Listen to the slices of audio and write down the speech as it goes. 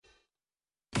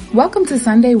Welcome to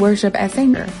Sunday Worship at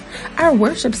St. Our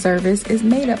worship service is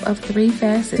made up of three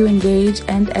facets to engage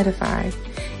and edify.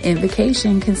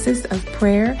 Invocation consists of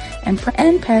prayer and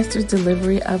pastor's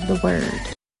delivery of the word.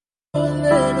 For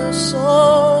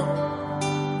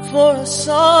a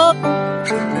song,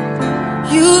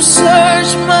 you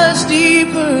search much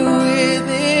deeper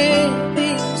within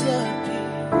things of me.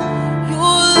 You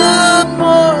look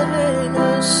more than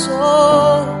a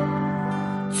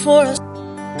song for a song.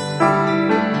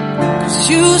 'Cause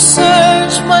you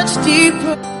search much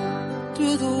deeper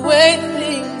through the way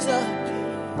things are.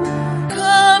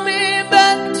 Coming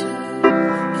back to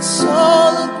it's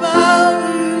all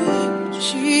about you,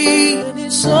 Jesus.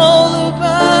 It's all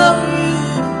about you.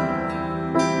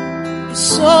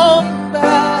 It's all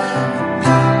about.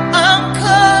 I'm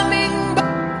coming back.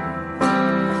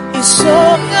 It's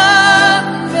all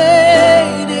I'm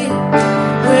made it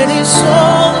when it's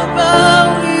all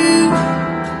about you.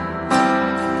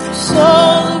 It's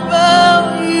all about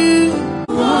you.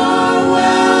 You are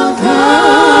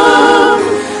welcome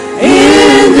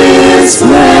in this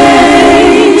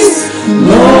place,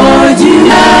 Lord. You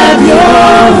have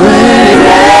your way.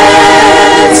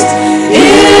 Rest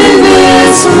in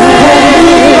this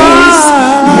place.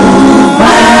 You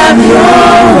have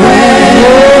your way.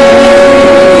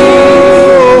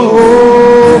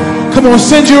 Come on,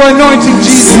 send your anointing,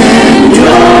 Jesus. Send your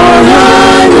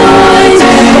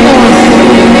anointing. Come on.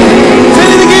 Say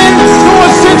it again. Come on,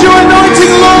 send your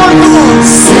anointing, Lord. Come on.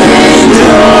 Send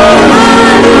your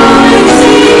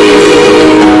anointing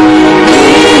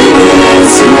in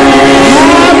this place. Have your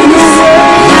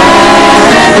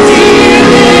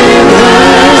delivered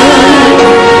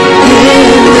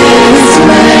in this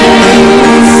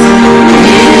place.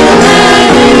 Heal and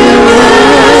deliver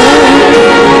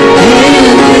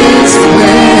in this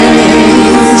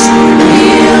place.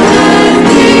 Heal and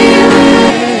deliver.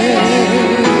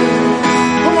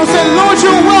 Come on, say, Lord,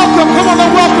 you're welcome. Come on,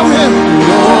 and welcome him.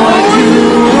 Lord, you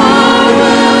are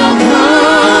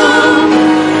welcome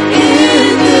in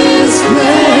this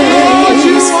place. Lord,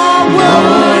 you are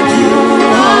welcome. Lord, you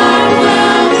are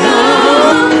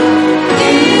welcome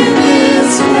in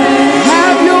this place.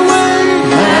 Have your way.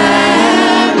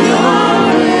 Have your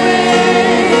way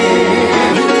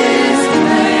in this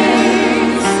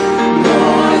place.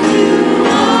 Lord, you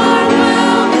are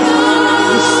welcome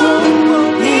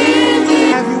in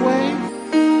this. Have your way.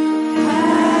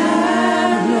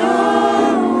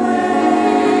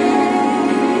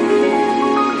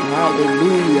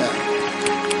 Hallelujah.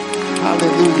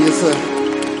 Hallelujah.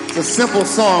 It's a simple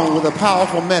song with a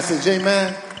powerful message.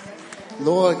 Amen.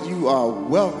 Lord, you are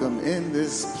welcome in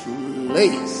this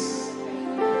place.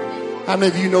 How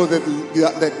many of you know that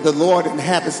the Lord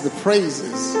inhabits the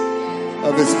praises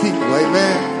of his people?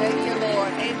 Amen. Thank you,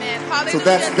 Lord. Amen. Hallelujah. So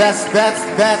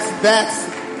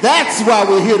that's why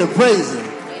we're here to praise him.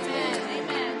 Amen.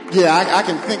 Amen. Yeah, I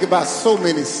can think about so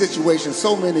many situations,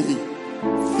 so many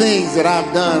things that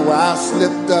I've done where I've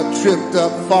slipped up, tripped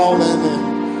up, fallen, and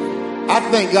I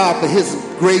thank God for his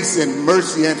grace and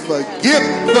mercy and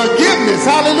forgiveness.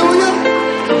 Hallelujah.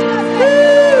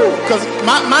 Because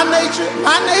my nature,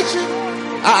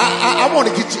 I want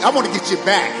to get you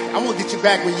back. I want to get you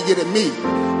back when you get at me.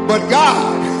 But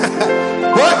God,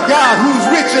 who's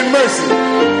rich in mercy.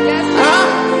 Yes, Huh?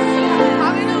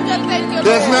 hallelujah. Thank you,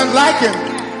 There's Lord. none like him.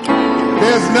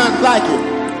 There's none like it.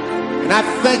 And I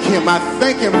thank him. I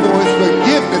thank him for his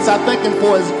forgiveness. I thank him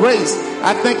for his grace.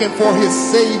 I thank him for his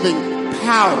saving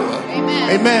power. Amen.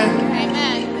 Amen.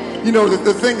 Amen. You know,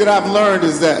 the thing that I've learned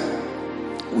is that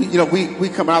we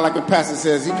come out like the pastor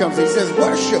says. He says,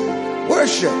 worship.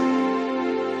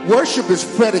 Worship is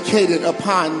predicated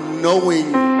upon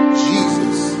knowing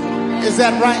Jesus. Is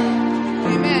that right?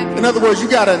 Amen. In other words, you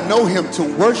got to know him to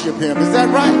worship him. Is that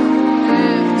right?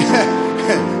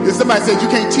 If somebody said you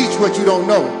can't teach what you don't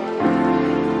know.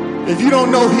 If you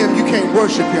don't know him, you can't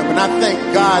worship him. And I thank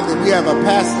God that we have a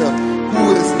pastor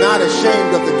who is not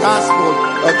ashamed of the gospel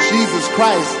of Jesus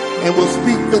Christ and will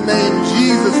speak the name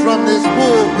Jesus from this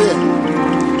pulpit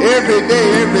every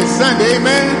day, every Sunday.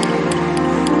 Amen.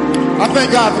 I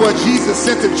thank God for what Jesus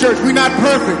sent to church. We're not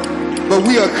perfect, but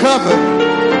we are covered.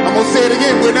 I'm going to say it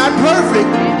again. We're not perfect,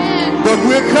 but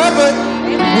we're covered.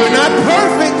 We're not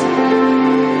perfect,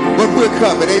 but we're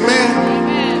covered. Amen.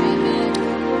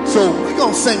 So we're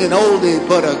going to sing an oldie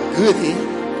but a goodie.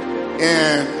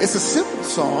 And it's a simple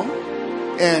song.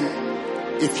 And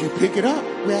if you pick it up,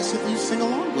 we ask that you sing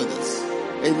along with us.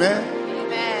 Amen.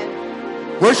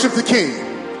 Amen. Worship the King.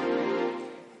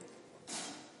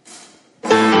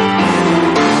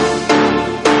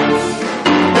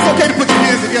 It's okay to put your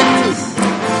hands together too.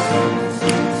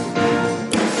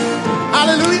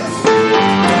 Hallelujah.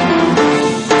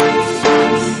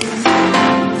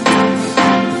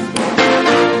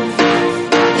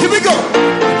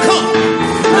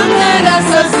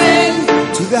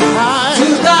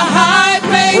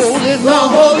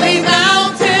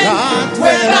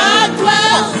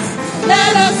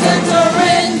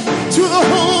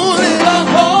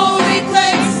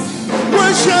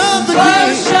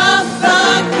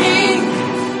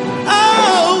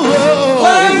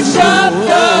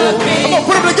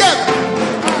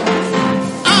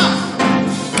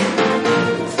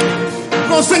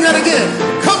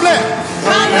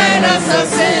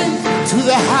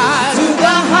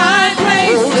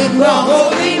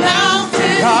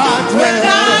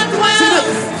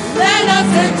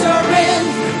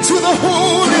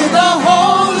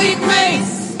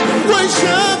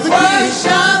 Worship the King.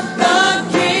 Worship the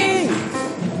King.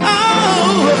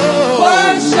 Oh,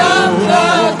 worship the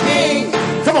King.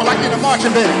 Come on, like in a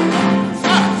marching band.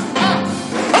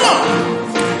 Come on.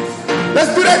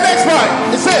 Let's do that next part.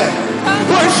 It says,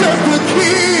 worship the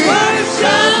King.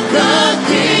 Worship the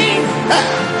King.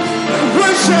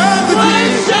 Worship the King.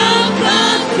 Worship the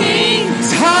King.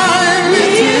 He's high and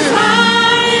He's lifted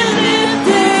high and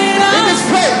lifted in up this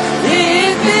place.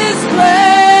 in this place.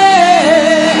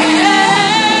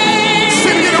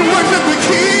 Sing it and worship the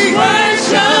King.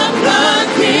 Worship the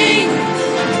King.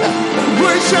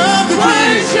 Worship the King.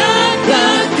 Worship the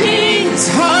King. He's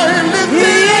high and lifted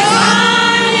He's up.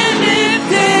 high and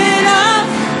lifted up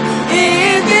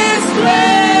in this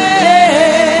place.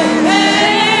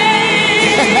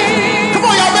 Come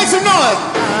on, y'all, make some noise.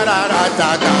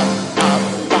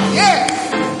 Yeah.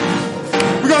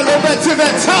 We're going to go back to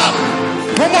that top.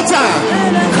 One more time.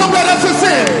 Come let us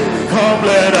ascend. Come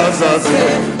let us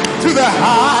ascend to the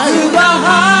high. To the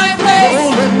high place,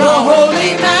 the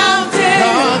holy mountain,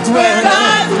 God where dwells.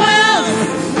 God dwells.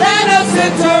 Let us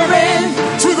enter in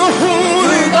To the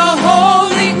holy. to the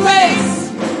holy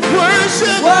place.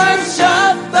 Worship.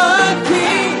 Worship the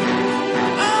King.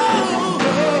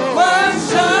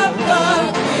 Worship the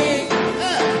King.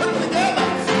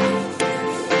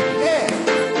 Yeah.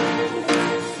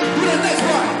 Do that next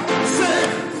part.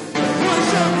 Sing.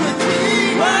 Worship the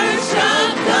King.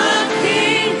 Worship the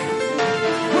King.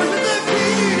 Worship the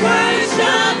King.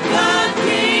 Worship the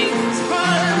King.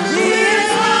 He is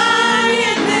high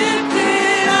and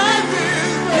lifted up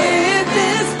in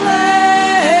this place.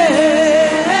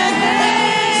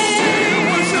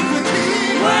 Worship the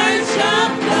King.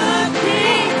 Worship the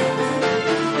King.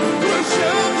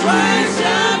 Worship.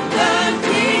 Worship the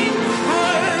King.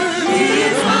 He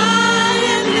is high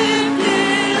and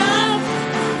lifted up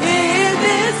in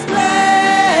this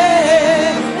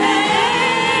place.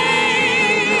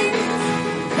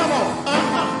 Come on.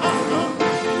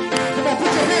 Come on,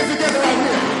 put your hands together right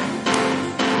here.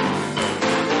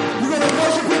 We're going to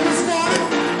worship him this morning.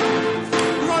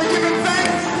 We're going to give him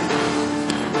thanks.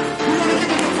 We're going to give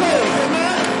him the praise.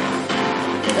 Amen.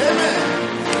 Amen.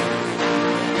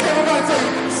 Everybody say,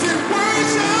 sing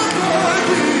worship the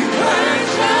King.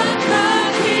 Worship the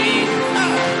King.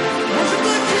 Worship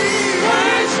the King.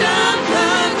 Worship the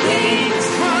King.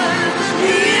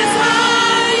 He is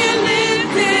high and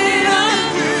lifted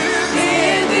up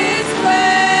in this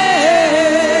place.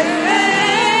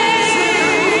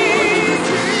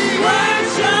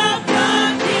 Worship the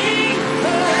King.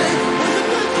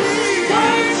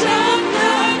 Worship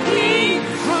the King.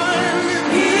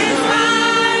 He is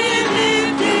high and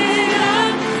lifted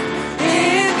up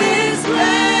in this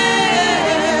place.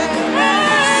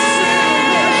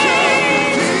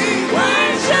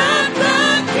 Worship the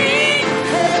King.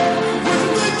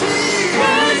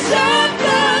 Worship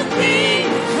the King.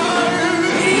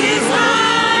 He is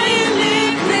high and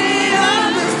lifted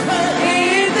up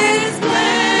in this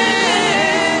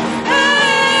place.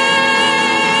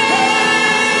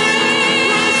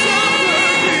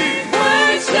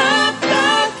 Worship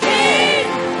the King.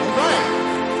 Right.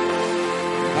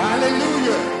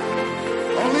 Hallelujah.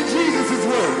 Only Jesus is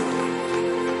worthy.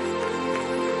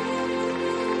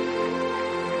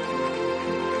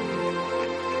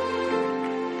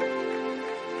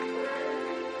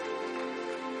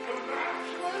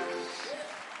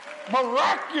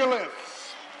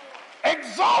 Miraculous,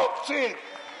 exalted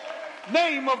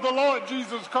name of the Lord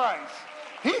Jesus Christ.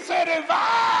 He said, if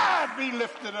I be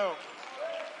lifted up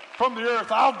from the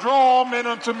earth, I'll draw men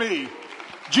unto me.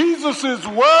 Jesus is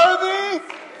worthy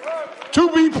to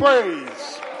be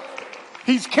praised.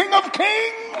 He's King of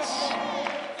kings.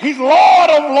 He's Lord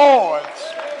of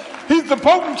lords. He's the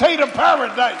potentate of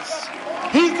paradise.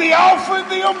 He's the Alpha and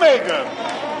the Omega.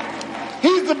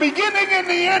 He's the beginning and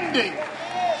the ending.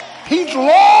 He's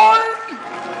Lord.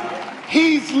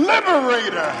 He's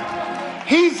liberator.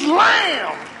 He's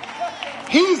Lamb.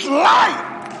 He's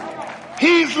light.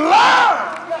 He's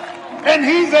love. And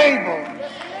he's able.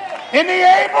 Isn't he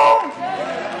able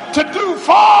to do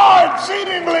far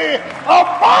exceedingly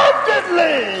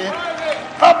abundantly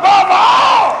above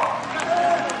all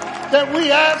that we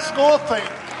ask or think?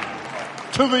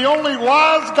 To the only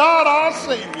wise God, our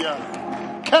Savior.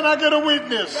 Can I get a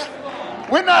witness?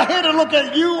 We're not here to look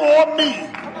at you or me.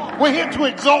 We're here to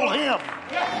exalt him.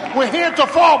 We're here to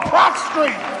fall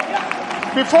prostrate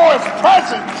before his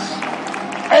presence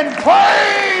and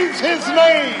praise his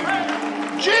name.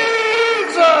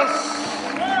 Jesus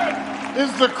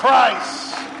is the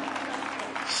Christ,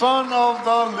 Son of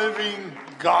the living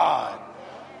God.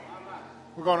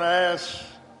 We're going to ask,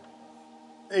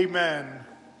 amen,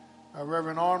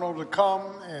 Reverend Arnold to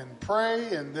come and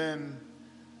pray, and then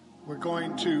we're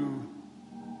going to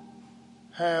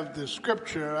have the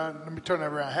scripture. Let me turn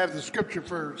that around. Have the scripture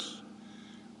first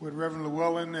with Reverend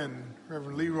Llewellyn and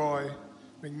Reverend Leroy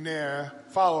McNair,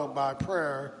 followed by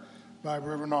prayer by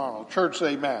Reverend Arnold. Church,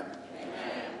 say amen.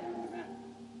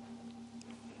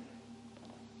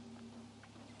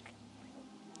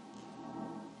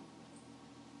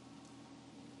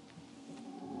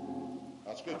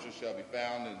 Our scripture shall be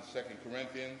found in 2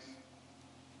 Corinthians,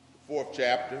 the 4th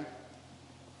chapter.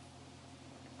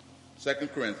 2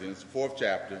 Corinthians, the 4th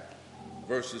chapter,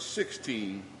 verses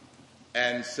 16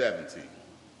 and 17.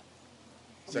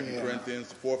 2 Corinthians,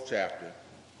 the 4th chapter,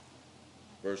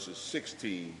 verses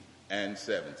 16 and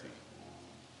 17.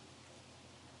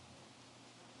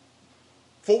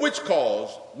 For which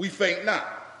cause we faint not.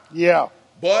 Yeah.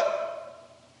 But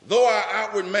though our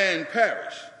outward man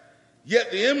perish,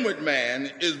 yet the inward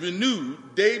man is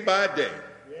renewed day by day.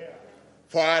 Yeah.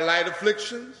 For our light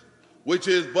afflictions, which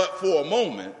is but for a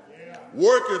moment,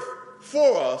 worketh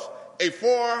for us a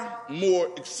far more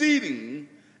exceeding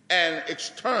and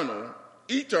eternal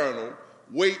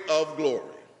weight of glory.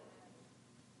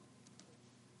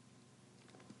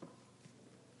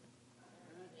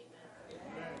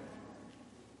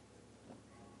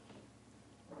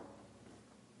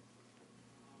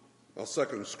 Our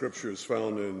second scripture is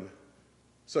found in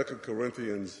 2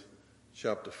 Corinthians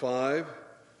chapter 5,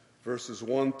 verses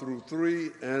 1 through 3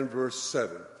 and verse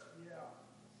 7.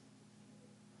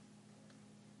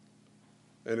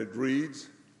 And it reads,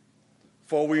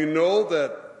 For we know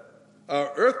that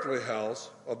our earthly house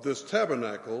of this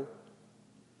tabernacle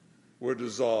were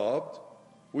dissolved.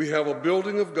 We have a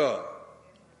building of God,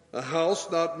 a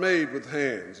house not made with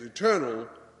hands, eternal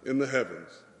in the heavens.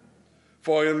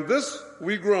 For in this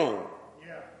we groan,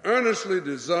 earnestly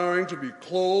desiring to be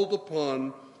clothed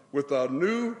upon with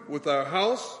our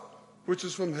house, which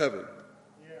is from heaven.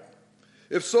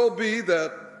 If so be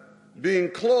that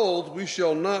being clothed, we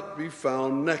shall not be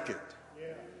found naked.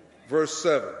 Verse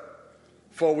 7,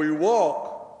 for we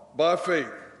walk by faith,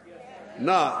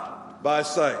 not by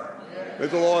sight. May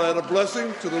the Lord add a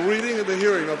blessing to the reading and the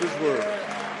hearing of his word.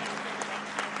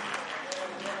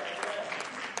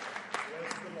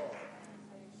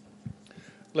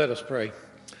 Let us pray.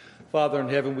 Father in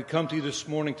heaven, we come to you this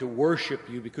morning to worship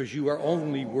you because you are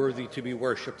only worthy to be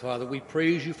worshiped, Father. We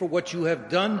praise you for what you have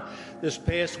done this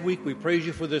past week. We praise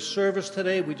you for this service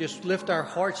today. We just lift our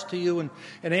hearts to you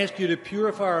and ask you to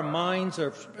purify our minds,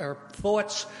 our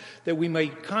thoughts, that we may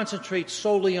concentrate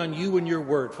solely on you and your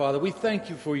word, Father. We thank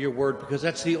you for your word because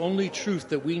that's the only truth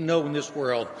that we know in this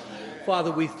world.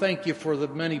 Father, we thank you for the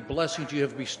many blessings you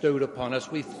have bestowed upon us.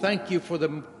 We thank you for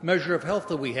the measure of health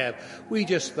that we have. We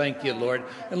just thank you, Lord.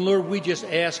 And Lord, we just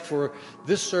ask for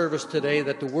this service today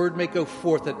that the word may go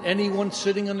forth, that anyone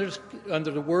sitting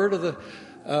under the word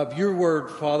of your word,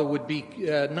 Father, would be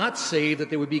not saved, that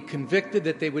they would be convicted,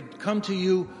 that they would come to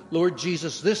you, Lord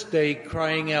Jesus, this day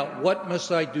crying out, what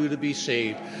must I do to be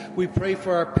saved? We pray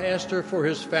for our pastor, for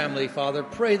his family, Father.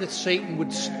 Pray that Satan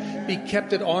would be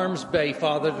kept at arm's bay,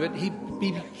 Father, that he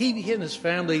and his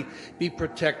family be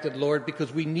protected, Lord,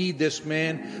 because we need this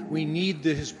man. We need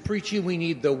his preaching. We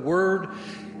need the word.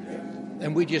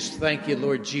 And we just thank you,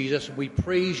 Lord Jesus. We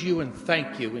praise you and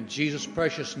thank you. In Jesus'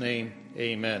 precious name,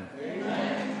 amen.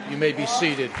 Amen. You may be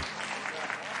seated.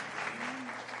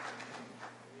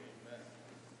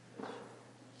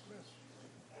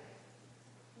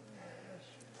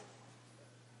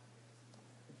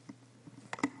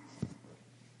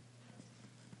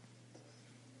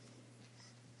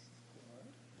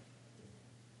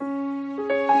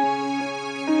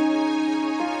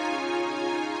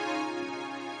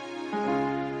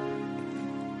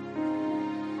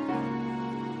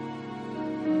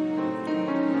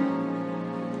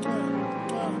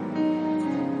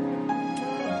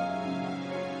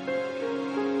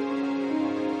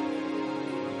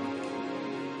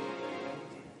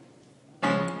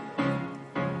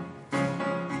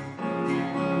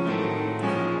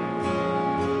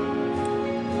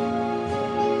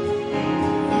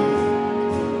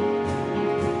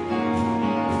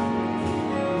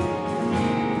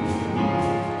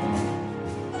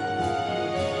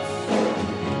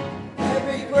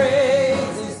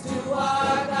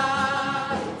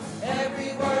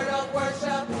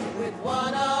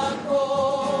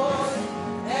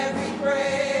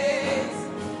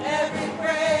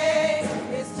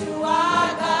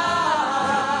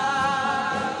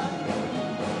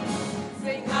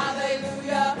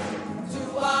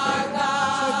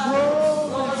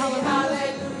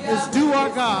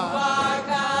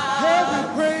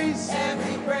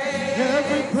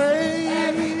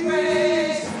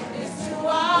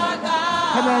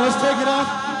 Come on, let's take it up.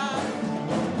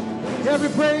 Every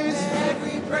praise.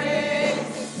 Every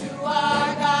praise is to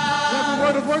our God. Every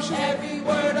word of worship. Every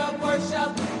word of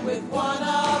worship with one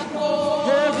accord.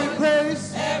 Every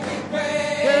praise. Every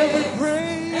praise. Every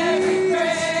praise. Every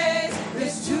praise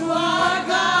is to our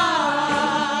God.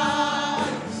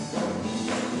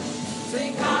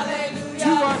 Sing hallelujah. To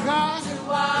our God. To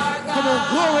our God. Come on,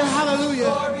 glory, hallelujah.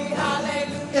 Glory,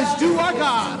 hallelujah. It's to our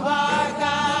God. To our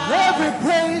God. Every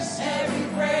praise. Every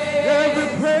praise. Every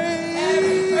praise.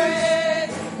 Every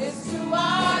praise is to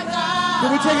our God. Can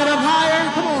we take it up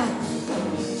higher? Come on.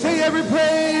 Say every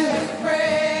praise. Every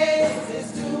praise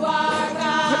is to our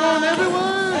God. Come on, every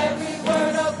word. Every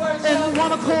word of worship. In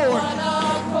one accord. One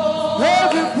accord.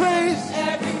 Every praise.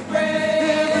 Every praise.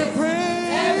 Every praise.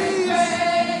 Every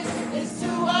praise is to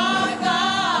our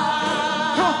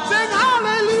God. Come on, sing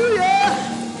hallelujah.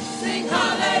 Sing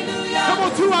hallelujah. Come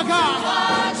on, to our God.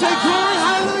 Say glory,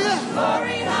 hallelujah.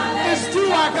 Glory, hallelujah. It's to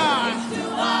our God. To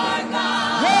our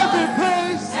God. Every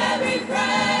praise. Every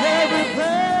praise. Every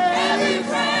praise. Every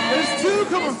praise. It's to,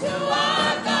 come on. To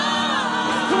our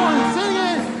God. Come on, sing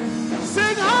it.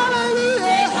 Sing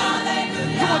hallelujah.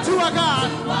 Hallelujah. Come on, to our God.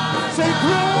 Say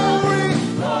glory.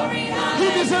 Glory, He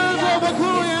deserves all the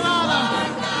glory and honor.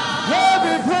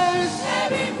 Every praise.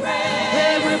 every praise.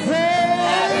 Every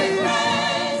praise.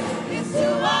 Praise is to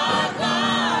our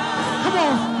God. Come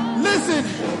on, listen.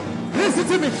 Listen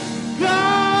to me.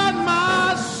 God,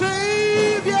 my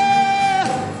Savior.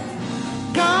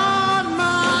 God,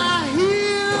 my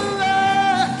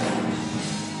healer.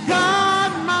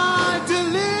 God, my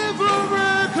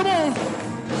deliverer. Come on.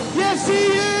 Yes, He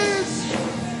is.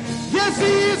 Yes,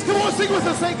 He is. Come on, sing with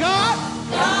us. Say, God.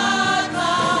 God,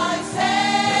 my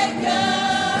Savior.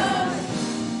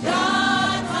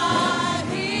 God, my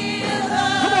healer.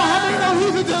 Come on, how many know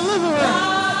He's a deliverer?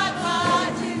 God,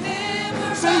 my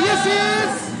deliverer. Say, yes, He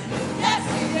is. Yes,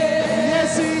 He is.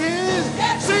 Yes, He is.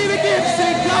 Say it again.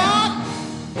 Say, God.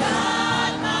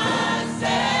 God, my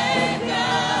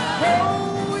Savior.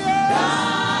 Oh, yes.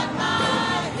 God,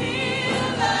 my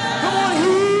healer. Come on,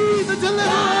 He's a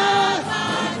deliverer.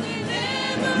 My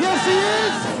deliverer. Yes, He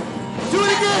is. Do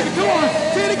it again. Come on.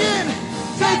 Say it again.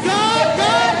 Say, God,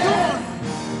 God. Come on.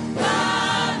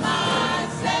 God, my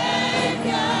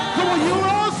Savior. Come on, you're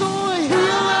also a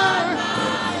healer.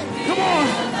 Come on.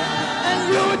 And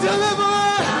you're a deliverer.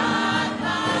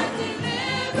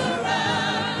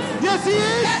 Yes, He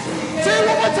is. Say it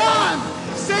one more time.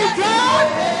 Say, God,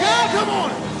 God, come on.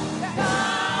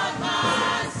 God,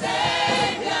 my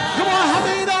Savior. Come on, how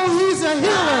many know He's a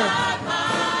healer? God,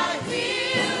 my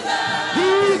healer.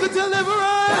 He's a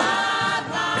deliverer. God,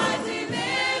 my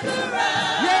deliverer.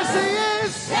 Yes, He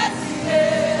is. Yes, He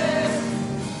is.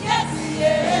 Yes, He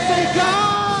is. Say,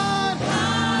 God.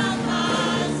 God, my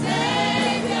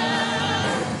Savior.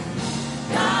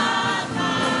 God,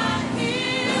 my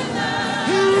healer.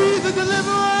 He's a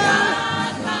deliverer.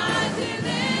 God, my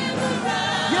deliverer.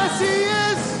 Yes, He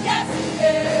is. Yes, He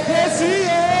is. Yes, He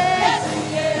is. Yes, He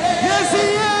is. Yes, He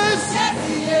is.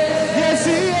 Yes, He is. Yes,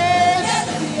 He is. Yes, He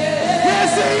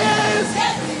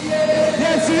is.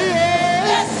 Yes, He is. Yes, He is.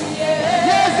 Yes,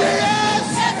 He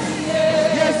is.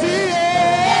 Yes, He is. Yes, He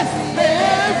is.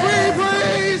 Every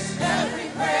praise. Every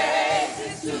praise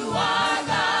is to our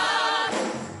God.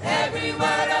 Every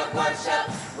word of worship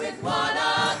with one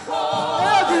accord.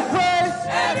 Every praise.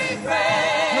 Every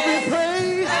praise. Every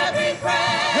praise. Every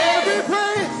praise. Every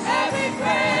praise. Every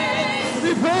praise. Every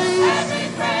praise.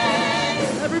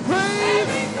 Every praise. Every praise.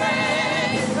 Every praise.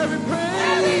 Every Every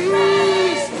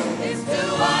praise. praise is to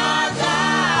our God.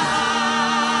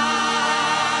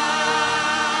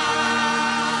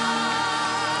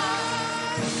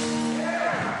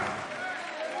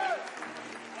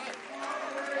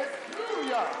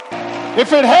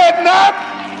 If it had not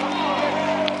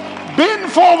been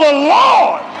for the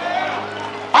Lord,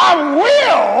 I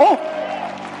will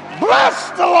bless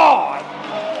the Lord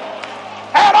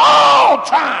at all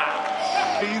times.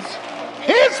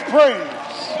 His praise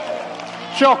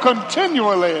shall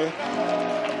continually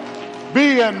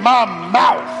be in my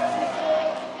mouth,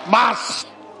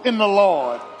 in the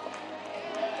Lord.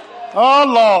 Oh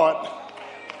Lord,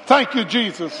 thank you,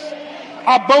 Jesus.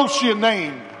 I boast your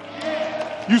name.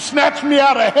 You snatched me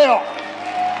out of hell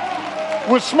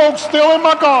with smoke still in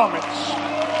my garments.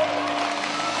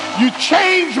 You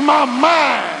changed my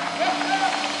mind.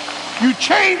 You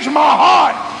changed my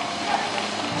heart.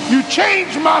 You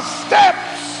changed my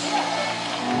steps.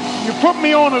 You put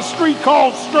me on a street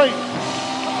called straight.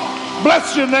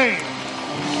 Bless your name.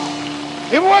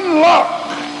 It wasn't luck.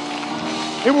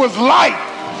 It was light.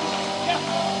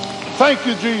 Thank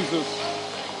you, Jesus.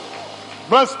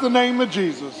 Bless the name of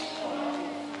Jesus.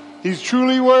 He's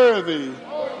truly worthy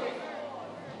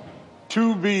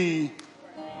to be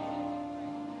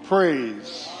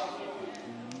praised.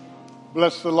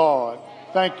 Bless the Lord.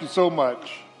 Thank you so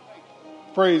much.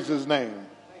 Praise his name.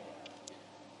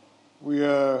 We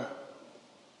are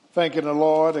thanking the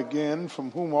Lord again,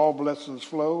 from whom all blessings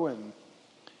flow, and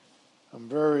I'm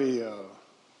very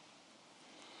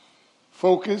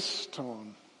focused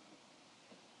on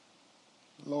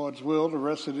the Lord's will the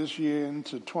rest of this year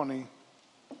into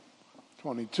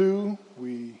 2022.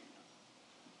 We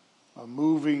are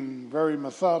moving very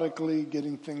methodically,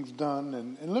 getting things done.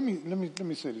 And let me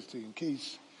say this to you, in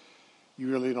case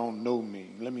you really don't know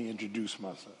me. Let me introduce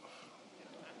myself.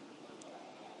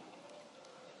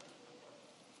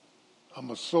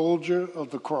 I'm a soldier of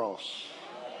the cross.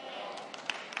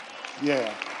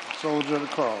 Yeah, soldier of the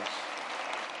cross.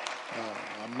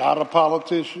 I'm not a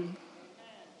politician.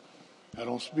 I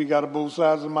don't speak out of both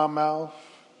sides of my mouth.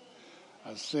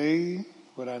 I say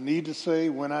what I need to say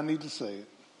when I need to say it.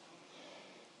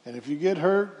 And if you get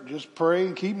hurt, just pray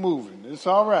and keep moving. It's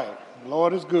all right. The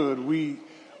Lord is good. We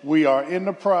are in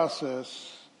the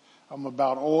process. I'm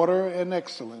about order and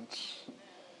excellence.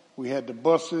 We had the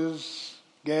buses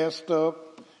gassed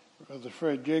up. Brother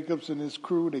Fred Jacobs and his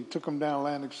crew, they took them down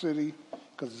Atlantic City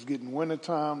because it's getting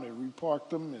wintertime. They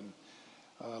reparked them, and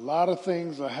a lot of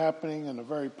things are happening in a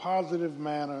very positive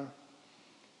manner.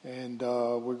 And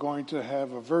we're going to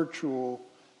have a virtual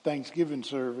Thanksgiving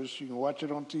service. You can watch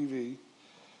it on TV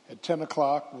at 10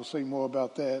 o'clock. We'll say more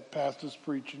about that. Pastor's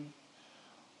preaching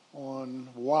on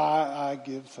why I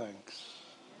give thanks.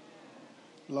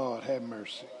 Lord, have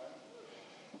mercy.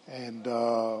 And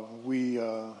we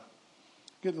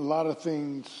getting a lot of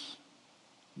things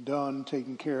done,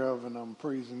 taken care of, and I'm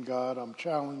praising God. I'm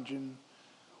challenging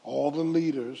all the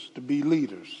leaders to be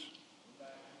leaders.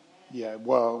 Yeah,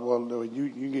 well, you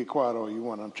can get quiet all you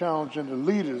want. I'm challenging the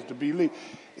leaders to be leaders.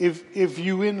 If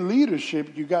you in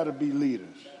leadership, you got to be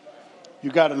leaders.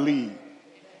 You got to lead.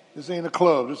 This ain't a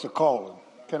club. This is a calling.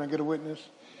 Can I get a witness?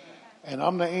 And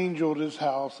I'm the angel of this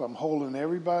house. I'm holding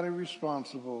everybody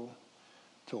responsible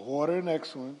to order and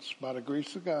excellence by the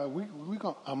grace of God.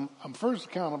 I'm first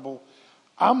accountable.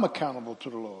 I'm accountable to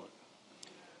the Lord.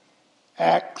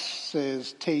 Acts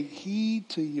says, take heed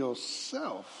to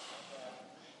yourself,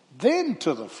 then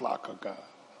to the flock of God.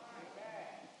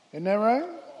 Isn't that right?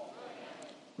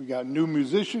 We got new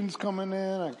musicians coming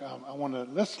in. I want to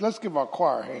let's give our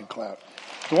choir a hand clap.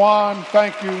 Dwan,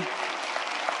 thank you.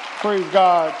 Praise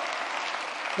God.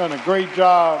 Done a great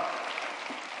job.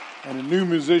 And the new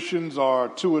musicians are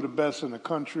two of the best in the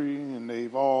country, and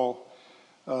they've all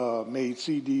made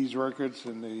CDs, records,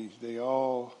 and they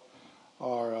all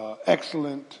are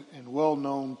excellent and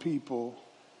well-known people,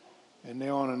 and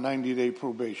they're on a 90-day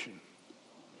probation.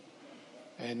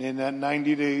 And in that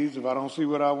 90 days, if I don't see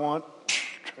what I want,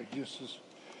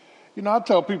 I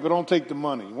tell people don't take the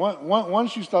money.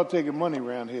 Once you start taking money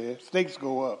around here, stakes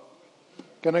go up.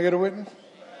 Can I get a witness?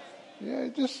 Yeah,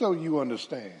 just so you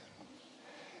understand.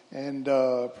 And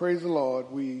praise the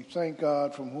Lord. We thank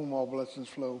God from whom all blessings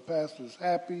flow. Pastor's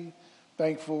happy,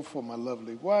 thankful for my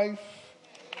lovely wife,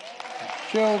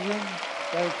 children,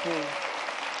 thankful.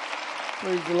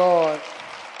 Praise the Lord.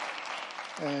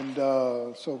 And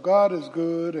so God is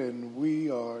good, and we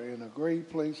are in a great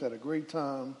place at a great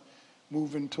time,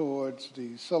 moving towards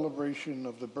the celebration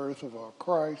of the birth of our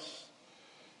Christ.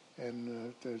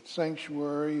 And the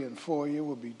sanctuary and foyer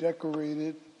will be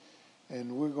decorated,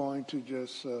 and we're going to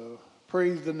just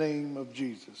praise the name of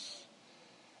Jesus.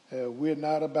 We're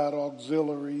not about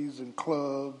auxiliaries and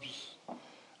clubs.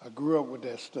 I grew up with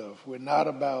that stuff. We're not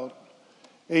about,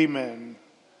 amen,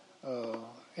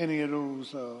 any of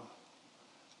those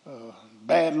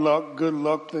bad luck, good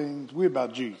luck things. We're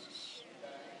about Jesus,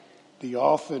 the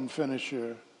author and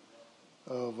finisher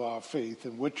of our faith.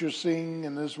 And what you're seeing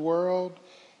in this world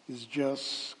is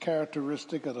just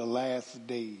characteristic of the last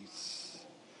days.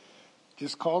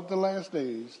 Just call it the last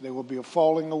days. There will be a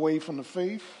falling away from the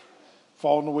faith,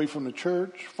 falling away from the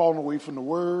church, falling away from the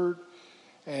word,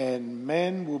 and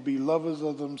men will be lovers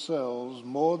of themselves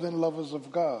more than lovers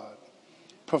of God,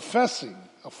 professing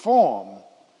a form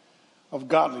of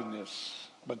godliness,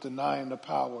 but denying the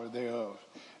power thereof.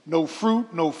 No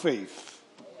fruit, no faith.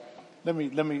 Let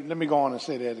me go on and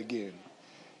say that again.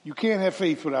 You can't have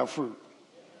faith without fruit.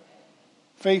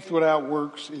 Faith without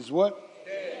works is what?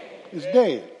 Dead. It's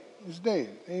dead. It's dead.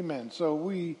 Amen. So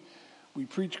we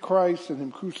preach Christ and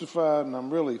him crucified, and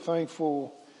I'm really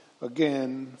thankful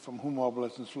again from whom all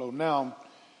blessings flow. Now,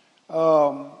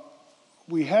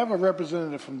 we have a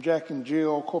representative from Jack and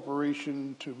Jill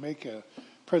Corporation to make a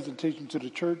presentation to the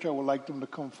church. I would like them to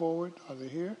come forward. Are they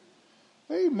here?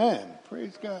 Amen.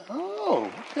 Praise God.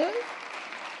 Oh, okay.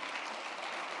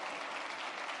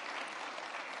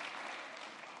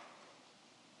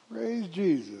 Praise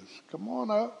Jesus. Come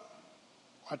on up.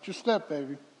 Watch your step,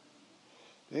 baby.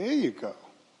 There you go.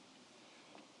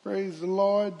 Praise the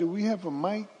Lord. Do we have a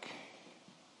mic?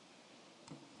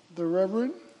 The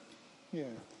Reverend? Yeah.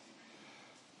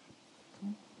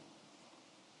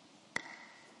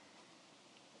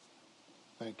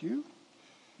 Thank you.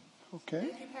 Okay.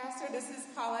 Thank you, Pastor. This is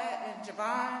Paulette and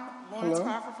Javon Lawrence Hello.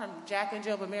 Crawford from Jack and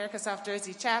Jill of America, South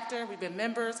Jersey chapter. We've been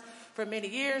members for many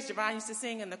years. Javon used to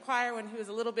sing in the choir when he was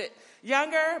a little bit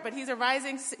younger, but he's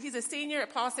a senior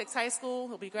at Paul Six High School.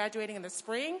 He'll be graduating in the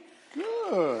spring.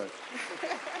 Good.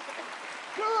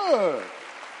 Good.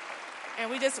 And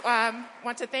we just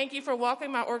want to thank you for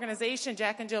welcoming my organization,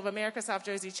 Jack and Jill of America, South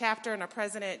Jersey chapter, and our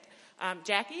president,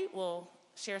 Jackie, will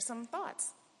share some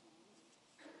thoughts.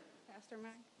 Pastor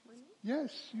Mac?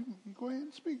 Yes, you go ahead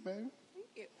and speak, baby.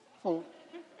 Thank you.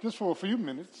 Just for a few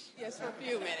minutes. Yes, for a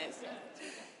few minutes.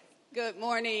 Good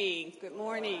morning. Good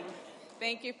morning.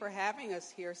 Thank you for having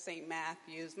us here, St.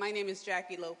 Matthews. My name is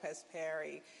Jackie Lopez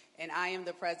Perry, and I am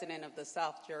the president of the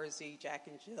South Jersey Jack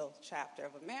and Jill chapter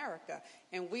of America.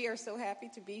 And we are so happy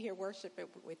to be here worshiping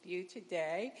with you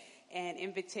today. An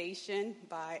invitation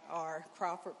by our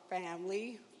Crawford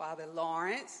family, Father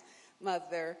Lawrence,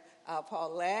 Mother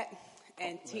Paulette,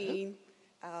 and Teen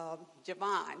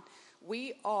Javon.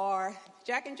 We are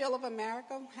Jack and Jill of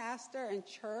America, Pastor and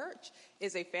Church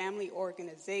is a family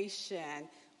organization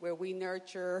where we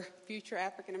nurture future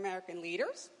African American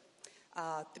leaders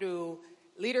through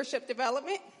leadership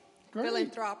development, Great.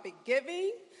 philanthropic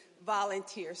giving,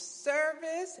 volunteer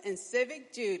service, and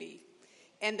civic duty.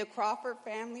 And the Crawford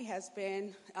family has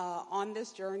been on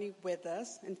this journey with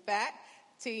us. In fact,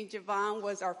 Teen Javon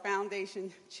was our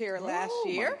foundation chair last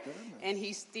year, and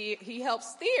he helped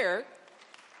steer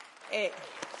it.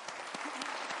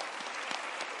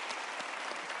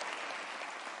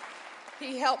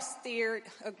 He helped steer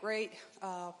a great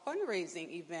fundraising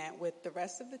event with the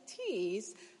rest of the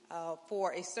teens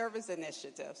for a service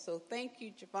initiative. So thank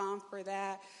you, Javon, for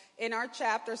that. In our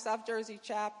chapter, South Jersey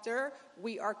chapter,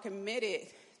 we are committed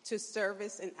to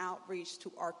service and outreach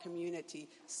to our community,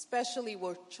 especially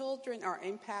where children are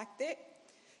impacted.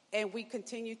 And we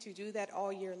continue to do that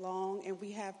all year long. And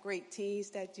we have great teens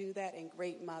that do that and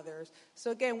great mothers. So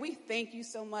again, we thank you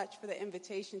so much for the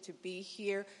invitation to be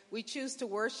here. We choose to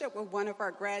worship with one of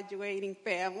our graduating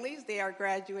families. They are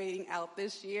graduating out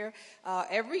this year,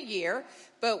 every year.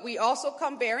 But we also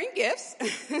come bearing gifts.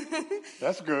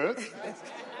 That's good.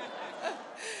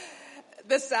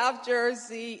 The South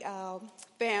Jersey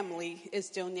family is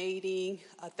donating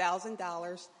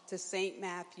 $1,000 to St.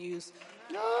 Matthews.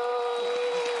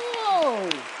 Oh,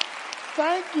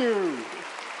 thank you.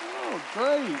 Oh,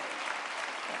 great.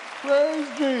 Praise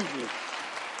Jesus.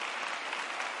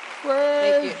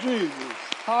 Praise Jesus.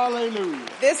 Hallelujah.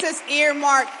 This is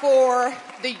earmarked for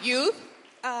the youth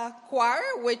choir,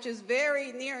 which is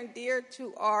very near and dear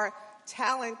to our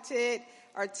talented,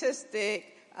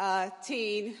 artistic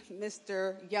teen,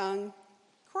 Mr. Young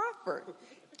Crawford.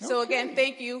 So again,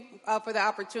 thank you for the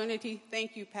opportunity.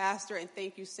 Thank you, Pastor, and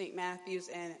thank you, St. Matthews,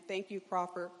 and thank you,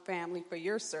 Crawford family, for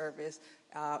your service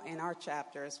in our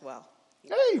chapter as well.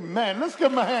 Amen. Let's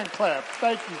give him a hand clap.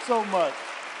 Thank you so much.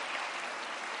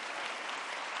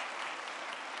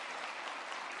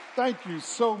 Thank you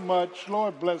so much.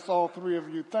 Lord bless all three of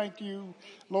you. Thank you.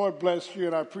 Lord bless you,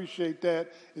 and I appreciate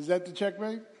that. Is that the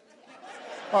checkmate?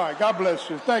 All right, God bless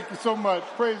you. Thank you so much.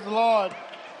 Praise the Lord.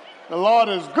 The Lord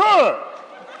is good.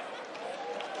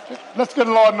 Let's give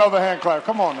the Lord another hand clap.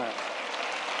 Come on now.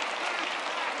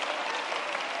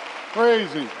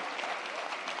 Praise Him.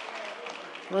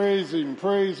 Praise Him,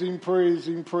 praise Him, praise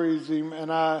Him, praise Him. And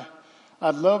I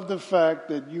love the fact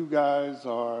that you guys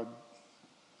are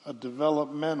a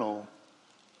developmental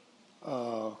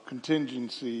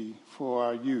contingency for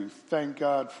our youth. Thank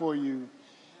God for you,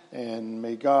 and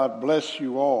may God bless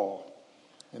you all.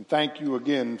 And thank you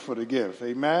again for the gift.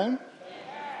 Amen?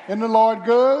 Isn't the Lord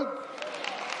good?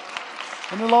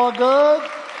 Isn't the Lord good?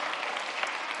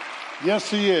 Yes,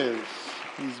 He is.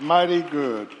 He's mighty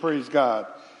good. Praise God.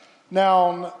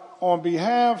 Now, on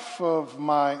behalf of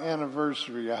my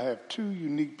anniversary, I have two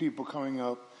unique people coming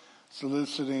up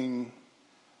soliciting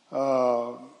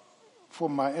for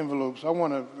my envelopes. I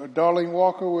want Darlene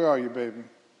Walker, where are you, baby?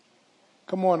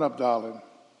 Come on up, darling.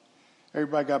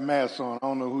 Everybody got masks on. I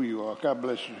don't know who you are. God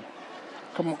bless you.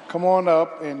 Come on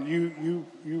up, and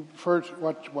you first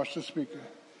watch the speaker.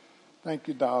 Thank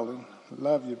you, darling.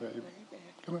 Love you, baby.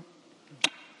 Come on.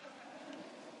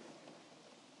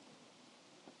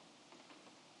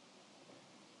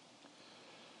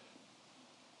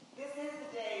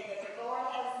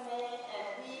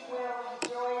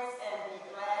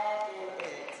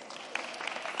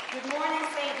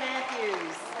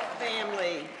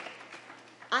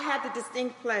 I had the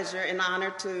distinct pleasure and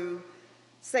honor to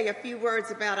say a few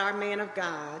words about our man of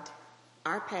God,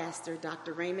 our pastor,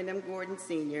 Dr. Raymond M. Gordon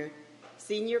Sr.,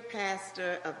 senior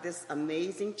pastor of this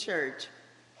amazing church,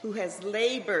 who has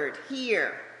labored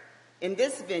here in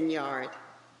this vineyard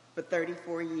for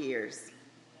 34 years.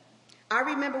 I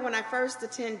remember when I first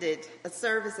attended a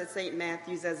service at St.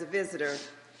 Matthew's as a visitor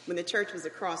when the church was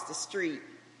across the street.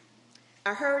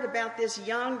 I heard about this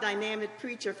young, dynamic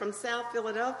preacher from South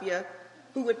Philadelphia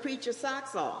who would preach your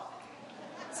socks off.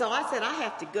 So I said, I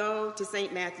have to go to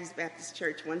St. Matthew's Baptist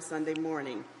Church one Sunday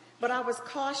morning. But I was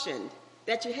cautioned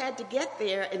that you had to get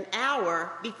there an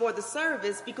hour before the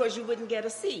service because you wouldn't get a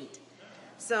seat.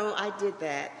 So I did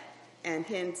that, and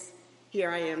hence, here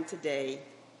I am today,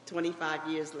 25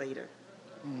 years later.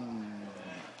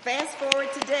 Fast forward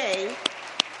today,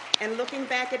 and looking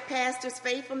back at Pastor's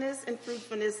faithfulness and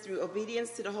fruitfulness through obedience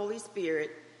to the Holy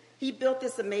Spirit, he built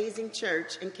this amazing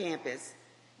church and campus.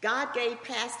 God gave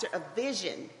Pastor a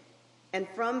vision, and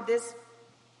from this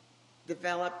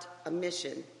developed a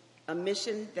mission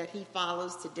that he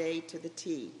follows today to the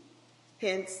T.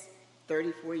 Hence,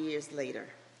 34 years later.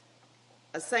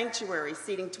 A sanctuary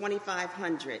seating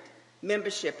 2,500,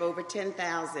 membership over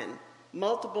 10,000,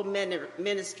 multiple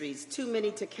ministries, too many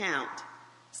to count,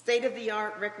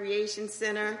 state-of-the-art recreation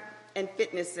center and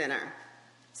fitness center,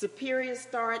 Superior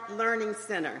Start Learning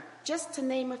Center, just to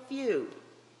name a few.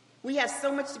 We have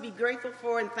so much to be grateful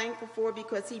for and thankful for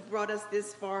because he brought us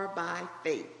this far by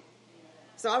faith.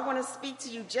 So I want to speak to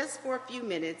you just for a few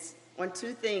minutes on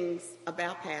two things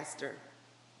about Pastor.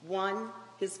 One,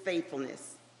 his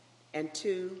faithfulness, and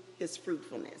two, his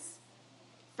fruitfulness.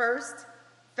 First,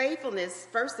 faithfulness,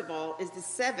 first of all, is the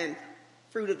seventh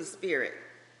fruit of the Spirit.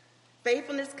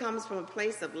 Faithfulness comes from a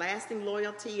place of lasting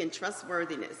loyalty and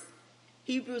trustworthiness.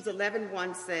 Hebrews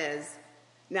 11:1 says,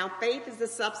 "Now faith is the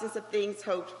substance of things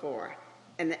hoped for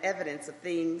and the evidence of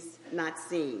things not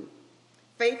seen."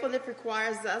 Faithfulness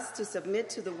requires us to submit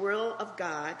to the will of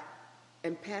God,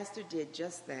 and Pastor did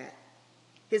just that.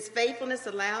 His faithfulness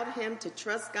allowed him to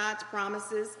trust God's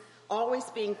promises,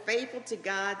 always being faithful to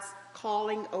God's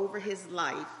calling over his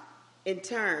life. In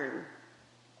turn,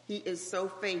 he is so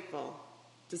faithful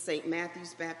to St.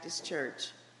 Matthew's Baptist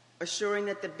Church, assuring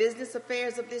that the business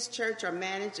affairs of this church are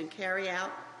managed and carried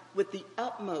out with the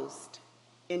utmost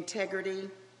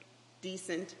integrity,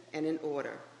 decent, and in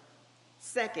order.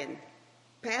 Second,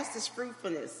 Pastor's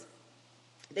fruitfulness.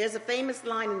 There's a famous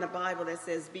line in the Bible that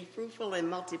says, "Be fruitful and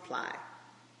multiply."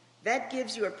 That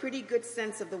gives you a pretty good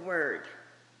sense of the word.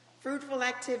 Fruitful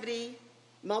activity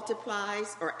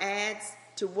multiplies or adds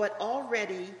to what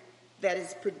already that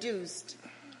is produced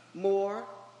more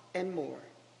and more.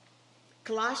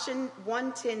 Colossians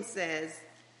 1:10 says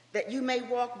that you may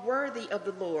walk worthy of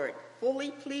the Lord,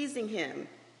 fully pleasing him,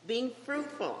 being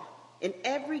fruitful in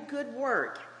every good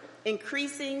work,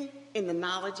 increasing in the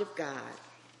knowledge of God.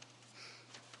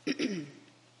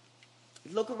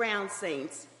 Look around,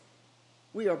 saints.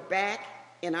 We are back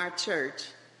in our church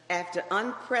after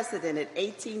unprecedented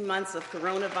 18 months of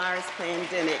coronavirus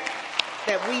pandemic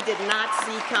that we did not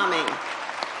see coming.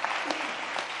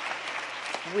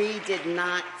 We did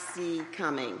not see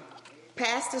coming.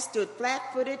 Pastor stood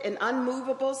flat-footed and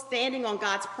unmovable, standing on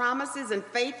God's promises and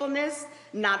faithfulness,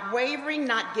 not wavering,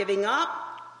 not giving up,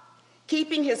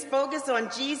 keeping his focus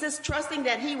on Jesus, trusting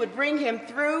that he would bring him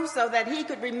through so that he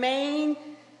could remain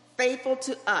faithful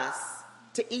to us,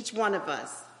 to each one of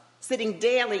us, sitting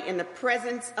daily in the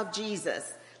presence of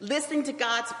Jesus, listening to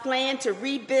God's plan to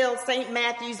rebuild St.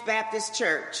 Matthew's Baptist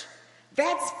Church.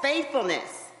 That's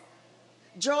faithfulness.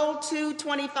 Joel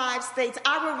 2:25 states,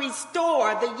 "I will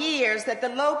restore the years that the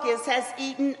locust has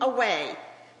eaten away."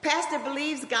 Pastor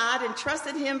believes God and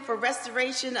trusted him for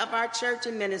restoration of our church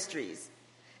and ministries.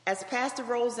 As Pastor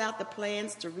rolls out the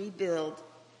plans to rebuild,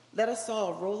 let us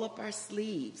all roll up our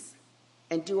sleeves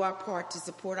and do our part to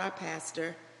support our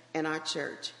pastor and our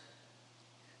church.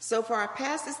 So for our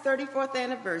pastor's 34th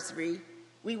anniversary,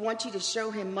 we want you to show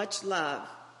him much love,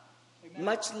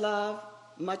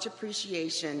 much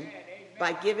appreciation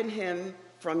by giving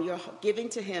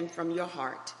to him from your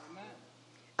heart.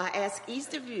 I ask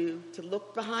each of you to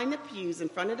look behind the pews, in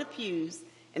front of the pews,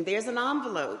 and there's an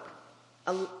envelope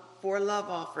for a love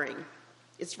offering.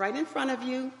 It's right in front of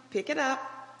you. Pick it up.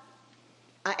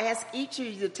 I ask each of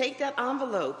you to take that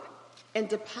envelope and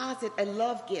deposit a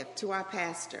love gift to our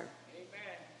pastor.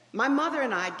 Amen. My mother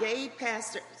and I gave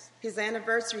Pastor his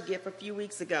anniversary gift a few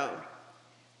weeks ago.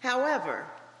 However,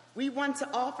 we want to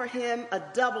offer him a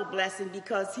double blessing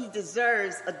because he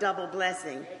deserves a double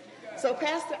blessing. So,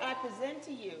 Pastor, I present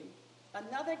to you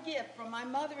another gift from my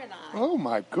mother and I. Oh,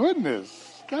 my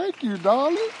goodness. Thank you,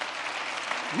 darling.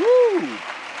 Woo!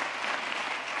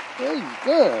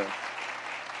 Good.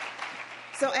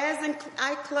 So as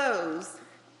I close,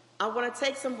 I want to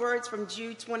take some words from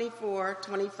Jude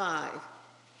 24:25.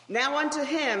 Now unto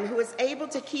him who is able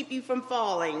to keep you from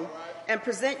falling and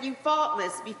present you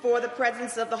faultless before the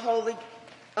presence of the holy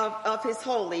of his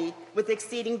holy with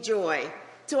exceeding joy.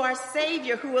 To our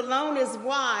Savior, who alone is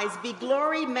wise, be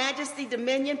glory, majesty,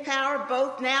 dominion, power,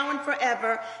 both now and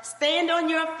forever. Stand on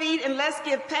your feet and let's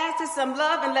give Pastor some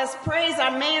love and let's praise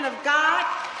our man of God,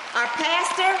 our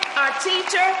pastor, our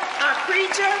teacher, our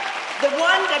preacher, the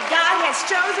one that God has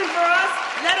chosen for us.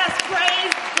 Let us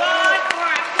praise God for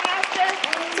our pastor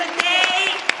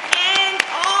today and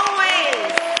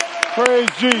always. Praise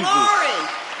Jesus. Glory.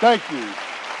 Thank you.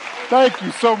 Thank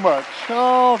you so much.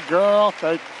 Oh, girl,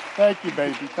 thank you,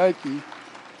 baby. Thank you.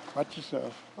 Watch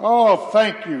yourself. Oh,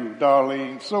 thank you,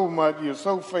 Darlene, so much. You're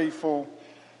so faithful.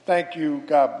 Thank you.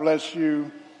 God bless you.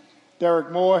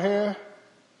 Derek Moore here.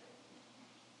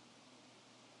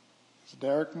 Is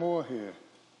Derek Moore here?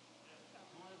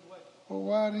 Well,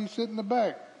 why did he sit in the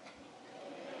back?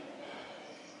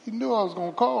 He knew I was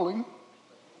going to call him.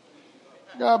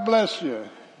 God bless you.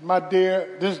 My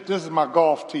dear, this is my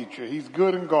golf teacher. He's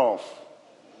good in golf.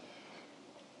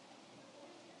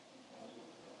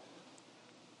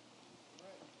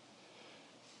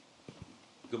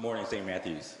 Good morning, St.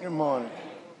 Matthews. Good morning.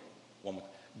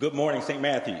 Good morning, St.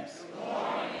 Matthews. Good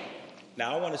morning.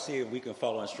 Now, I want to see if we can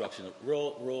follow instruction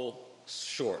real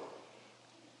short.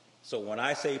 So when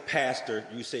I say pastor,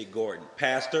 you say Gordon.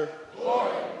 Pastor?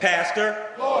 Gordon. Pastor?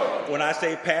 Gordon. When I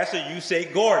say pastor, you say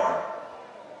Gordon.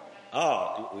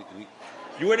 Oh,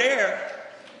 you were there.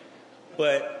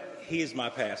 But he is my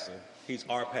pastor. He's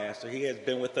our pastor. He has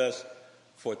been with us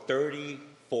for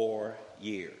 34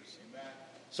 years.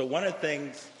 So one of the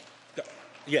things,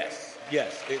 yes,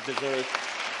 it deserves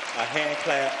a hand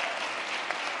clap.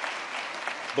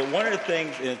 But one of the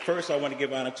things, and first I want to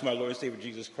give honor to my Lord and Savior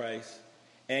Jesus Christ,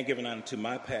 and give an honor to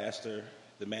my pastor,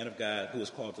 the man of God, who is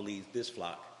called to lead this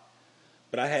flock.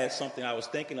 But I had something I was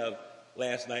thinking of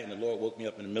last night, and the Lord woke me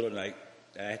up in the middle of the night.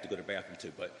 I had to go to the bathroom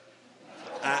too, but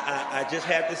I just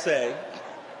have to say,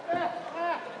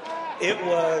 it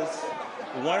was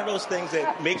one of those things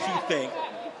that makes you think.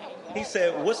 He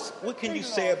said, what can you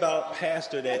say about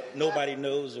pastor that nobody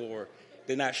knows or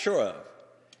they're not sure of?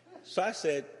 So I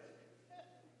said,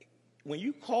 when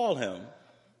you call him,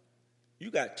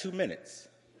 you got 2 minutes.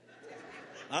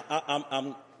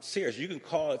 I'm serious. You can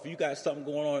call if you got something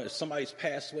going on, if somebody's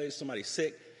passed away, somebody's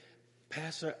sick.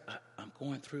 Pastor, I'm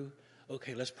going through.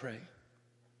 Okay, let's pray.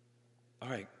 All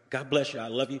right, God bless you. I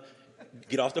love you.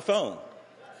 Get off the phone.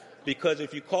 Because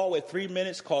if you call with 3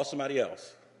 minutes, call somebody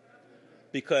else.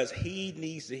 Because he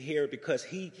needs to hear it, because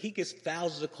he gets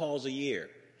thousands of calls a year.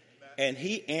 And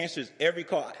he answers every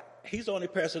call. He's the only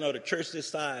person of the church this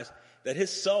size that his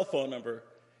cell phone number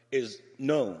is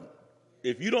known.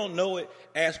 If you don't know it,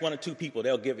 ask 1 or 2 people.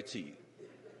 They'll give it to you.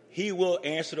 He will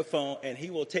answer the phone, and he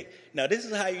will take. Now, this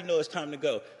is how you know it's time to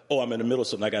go. Oh, I'm in the middle of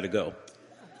something. I got to go.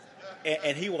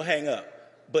 And he will hang up.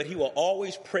 But he will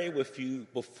always pray with you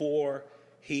before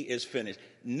he is finished.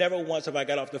 Never once have I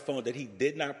got off the phone that he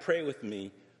did not pray with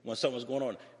me when something's going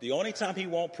on. The only time he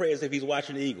won't pray is if he's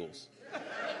watching the Eagles.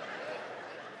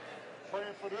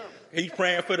 Praying for them. He's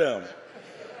praying for them.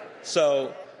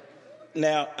 So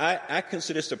now I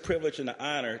consider this a privilege and an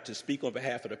honor to speak on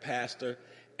behalf of the pastor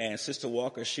and Sister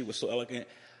Walker. She was so elegant.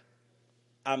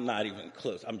 I'm not even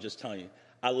close. I'm just telling you.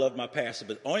 I love my pastor,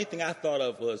 but the only thing I thought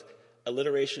of was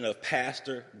alliteration of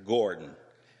Pastor Gordon.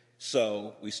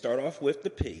 So we start off with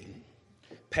the P,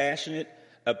 passionate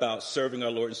about serving our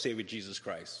Lord and Savior Jesus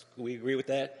Christ. Can we agree with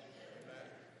that?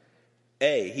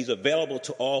 Amen. A, he's available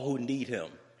to all who need him.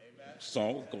 Amen.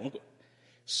 So,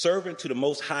 servant to the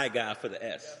Most High God for the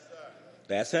S. Yes,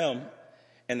 that's him.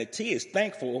 And the T is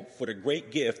thankful for the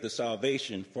great gift of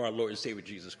salvation for our Lord and Savior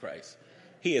Jesus Christ.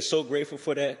 He is so grateful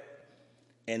for that.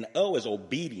 And O is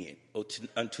obedient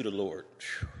unto the Lord.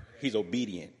 He's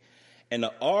obedient. And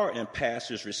the R in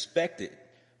pastor is respected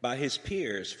by his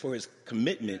peers for his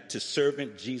commitment to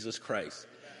serving Jesus Christ.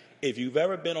 If you've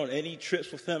ever been on any trips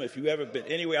with him, if you've ever been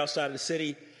anywhere outside of the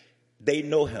city, they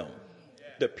know him.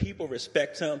 The people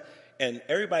respect him, and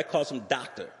everybody calls him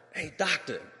doctor. Hey,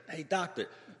 doctor. Hey, doctor.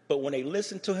 But when they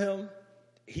listen to him,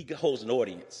 he holds an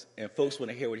audience, and folks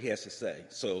want to hear what he has to say.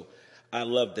 So I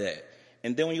love that.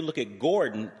 And then when you look at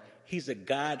Gordon, he's a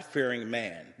God-fearing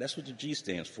man. That's what the G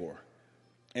stands for.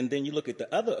 And then you look at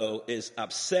the other O is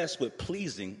obsessed with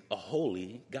pleasing a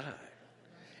holy God.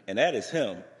 And that is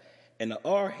him. And the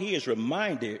R, he is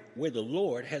reminded where the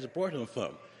Lord has brought him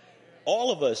from.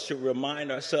 All of us should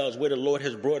remind ourselves where the Lord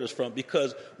has brought us from,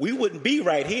 because we wouldn't be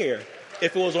right here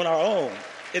if it was on our own.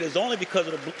 It is only because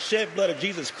of the shed blood of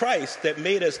Jesus Christ that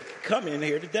made us come in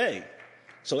here today.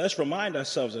 So let's remind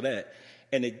ourselves of that.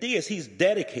 And the D is he's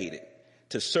dedicated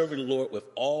to serving the Lord with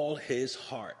all his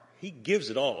heart. He gives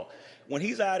it all. When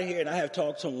he's out of here, and I have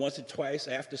talked to him once or twice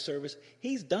after service,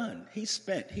 he's done. He's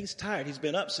spent. He's tired. He's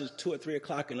been up since 2 or 3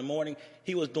 o'clock in the morning.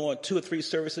 He was doing 2 or 3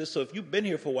 services. So if you've been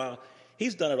here for a while,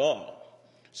 he's done it all.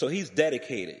 So he's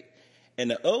dedicated. And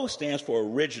the O stands for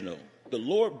original. The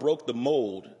Lord broke the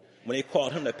mold when they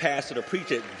called him the pastor to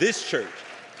preach at this church.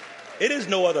 It is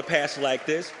no other pastor like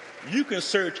this. You can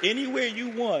search anywhere you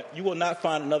want. You will not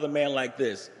find another man like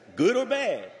this. Good or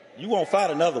bad, you won't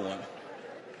find another one.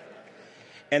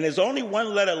 And there's only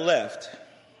one letter left.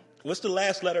 What's the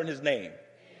last letter in his name?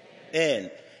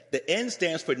 N. The N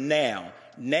stands for now.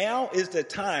 Now is the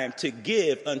time to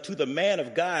give unto the man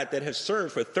of God that has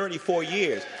served for 34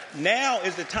 years. Now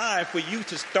is the time for you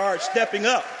to start stepping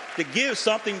up, to give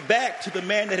something back to the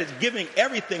man that is giving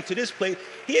everything to this place.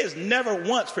 He has never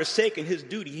once forsaken his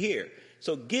duty here.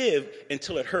 So give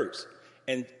until it hurts.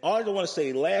 And all I want to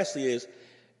say lastly is,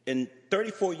 in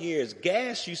 34 years,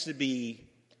 gas used to be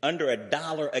under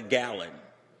 $1 a gallon.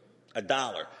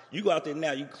 $1. You go out there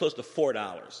now, you're close to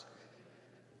 $4.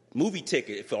 Movie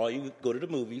ticket, if all you go to the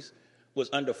movies, was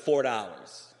under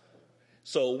 $4.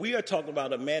 So we are talking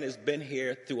about a man that's been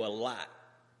here through a lot.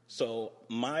 So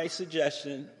my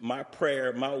suggestion, my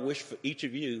prayer, my wish for each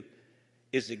of you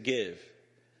is to give,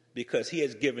 because he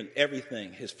has given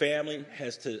everything. His family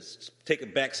has to take a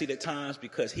backseat at times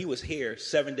because he was here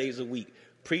 7 days a week,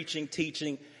 preaching,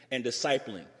 teaching, and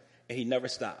discipling, and he never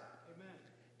stopped.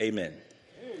 Amen. Amen.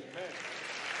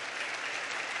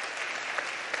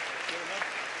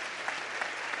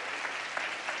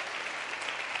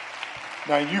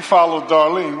 Now you follow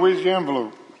Darlene. Where's your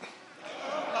envelope?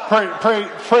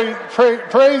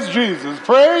 Praise Jesus.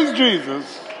 Praise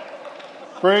Jesus.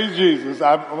 Praise Jesus.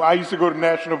 I used to go to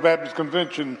National Baptist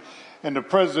Convention, and the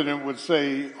president would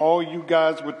say, all you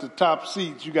guys with the top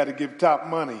seats, you got to give top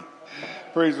money.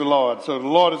 Praise the Lord. So the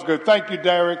Lord is good. Thank you,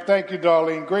 Derek. Thank you,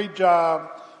 Darlene. Great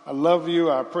job. I love you.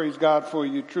 I praise God for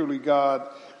you. Truly, God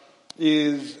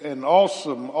is an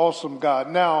awesome, awesome God.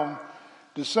 Now,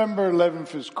 December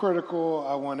 11th is critical.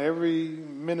 I want every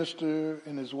minister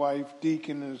and his wife,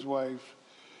 deacon and his wife,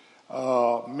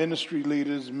 ministry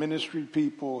leaders, ministry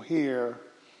people here.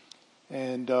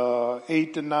 And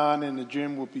 8 to 9 in the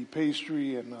gym will be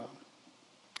pastry and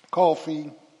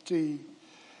coffee, tea.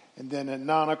 And then at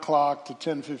 9 o'clock to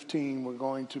 10:15, we're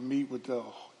going to meet with the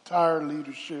entire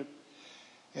leadership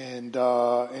and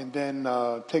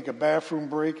then take a bathroom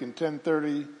break. And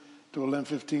 10:30 to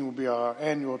 11:15 will be our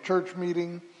annual church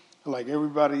meeting. Like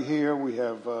everybody here, we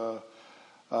have,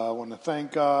 I want to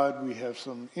thank God. We have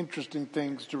some interesting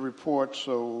things to report.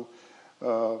 So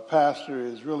Pastor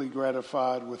is really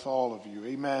gratified with all of you.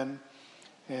 Amen.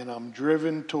 And I'm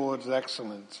driven towards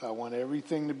excellence. I want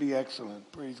everything to be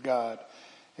excellent. Praise God.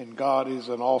 And God is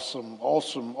an awesome,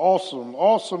 awesome, awesome,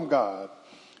 awesome God.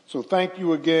 So thank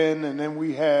you again. And then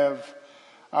we have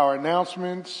our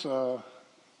announcements. Do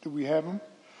we have them?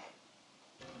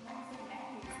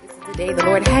 This is the day the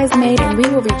Lord has made, and we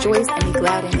will rejoice and be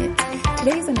glad in it.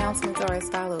 Today's announcements are as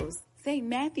follows. St.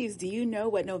 Matthew's, do you know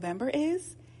what November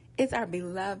is? It's our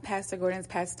beloved Pastor Gordon's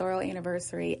pastoral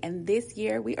anniversary, and this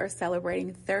year we are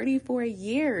celebrating 34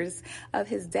 years of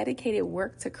his dedicated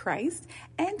work to Christ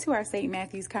and to our St.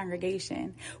 Matthew's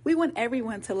congregation. We want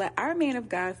everyone to let our man of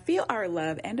God feel our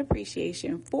love and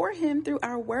appreciation for him through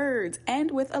our words and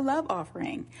with a love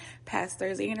offering.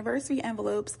 Pastor's anniversary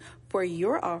envelopes for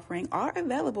your offering are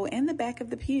available in the back of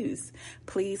the pews.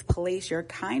 Please place your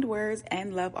kind words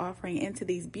and love offering into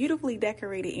these beautifully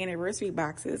decorated anniversary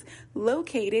boxes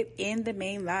located in the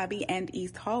main lobby and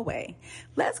east hallway.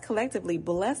 Let's collectively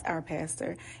bless our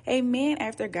pastor, a man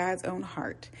after God's own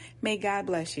heart. May God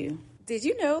bless you. Did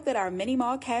you know that our Mini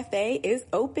Mall Cafe is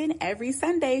open every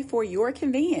Sunday for your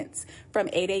convenience from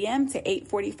 8 a.m. to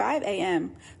 8:45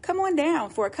 a.m.? Come on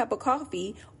down for a cup of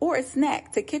coffee or a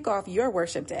snack to kick off your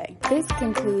worship day. This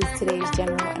concludes today's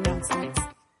general announcements.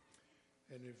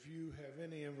 And if you have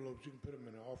any envelopes, you can put them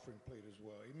in an offering plate as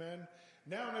well. Amen.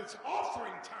 Now it's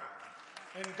offering time.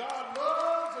 And God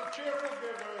loves a cheerful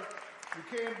giver. You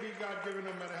can't be God-given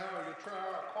no matter how you try.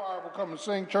 Our choir will come and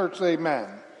sing. Church, say amen.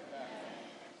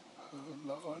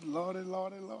 Lord, Lordy,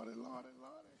 Lordy, Lordy, Lordy, Lordy.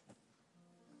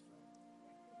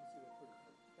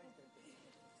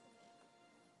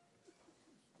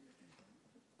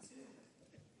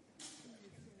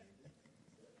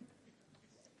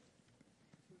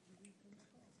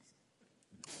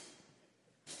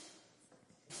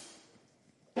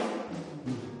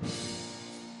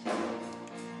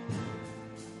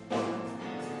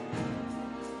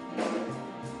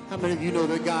 How many of you know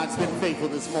that God's been faithful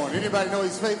this morning? Anybody know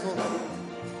he's faithful?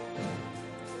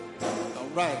 All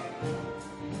right.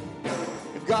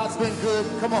 If God's been good,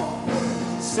 come on.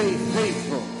 Say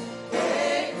faithful.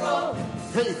 Faithful.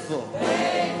 Faithful.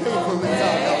 Faithful is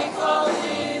our God. Faithful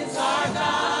is our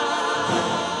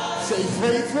God. Say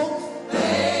faithful.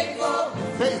 Faithful.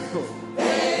 Faithful.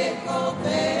 Faithful.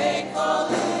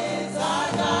 Faithful is our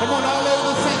God. Come on, all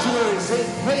over the sanctuary. Say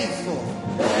faithful.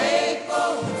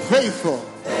 Faithful. Faithful.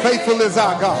 Faithful is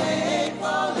our God.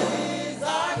 Faithful is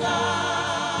our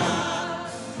God.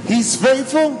 He's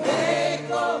faithful.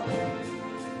 Faithful.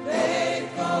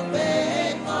 Faithful.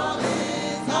 Faithful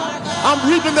is our God. I'm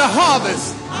reaping the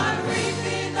harvest. I'm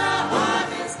reaping the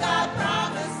harvest God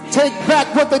promised me. Take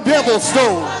back what the devil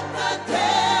stole.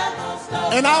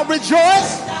 And I'll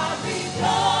rejoice.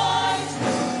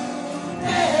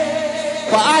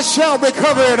 For I shall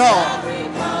recover it all.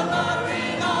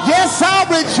 Yes, I'll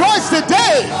rejoice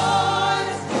today.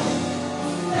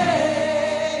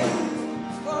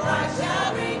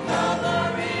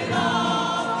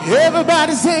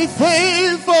 Everybody say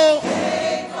faithful.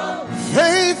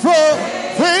 Faithful.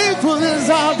 Faithful is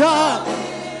our God.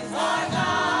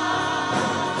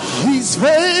 He's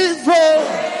faithful.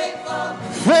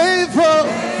 Faithful.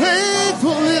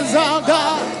 Faithful is our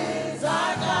God.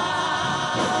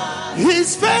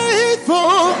 He's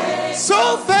faithful,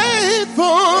 so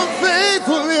faithful,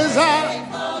 faithful is our.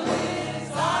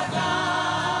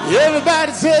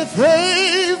 Everybody say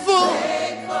faithful.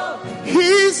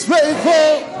 He's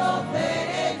faithful.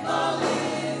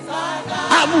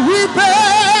 I'm reaping.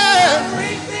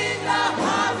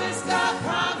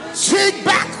 Take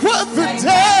back what the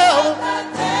devil,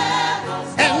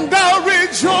 and I'll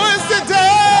rejoice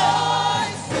today.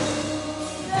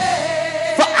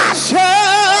 For I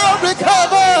shall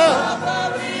recover.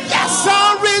 Yes,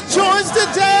 I'll rejoice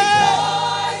today.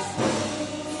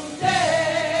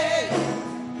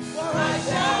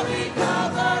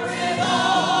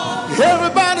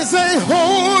 Everybody say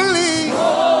holy,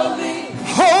 holy,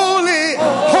 holy,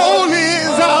 holy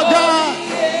is our God.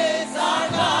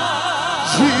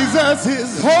 Jesus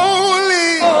is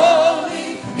holy,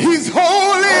 he's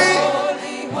holy.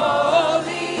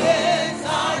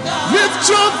 Lift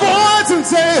your voice and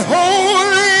say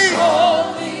holy,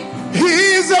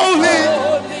 he's holy.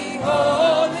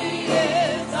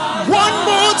 One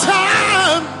more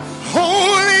time,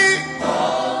 holy,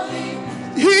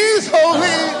 he's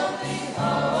holy.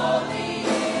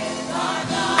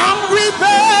 I'm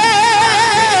reaping.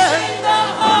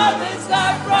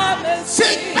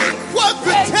 Take back what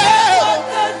the devil,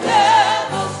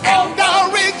 and I'll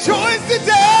rejoice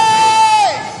today.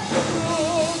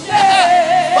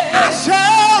 For I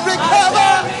shall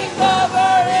recover.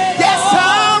 Yes,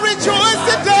 I'll rejoice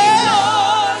today.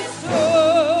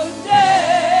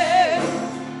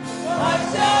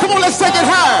 Come on, let's take it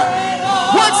higher.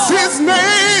 What's his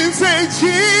name? Say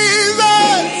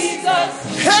Jesus.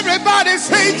 Everybody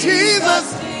say Jesus.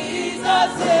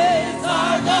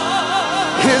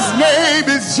 His name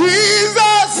is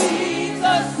Jesus.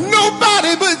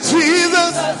 Nobody but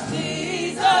Jesus.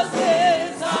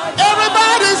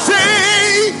 Everybody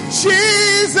say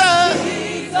Jesus.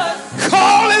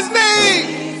 Call his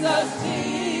name.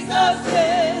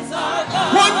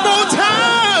 One more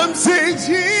time, say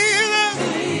Jesus.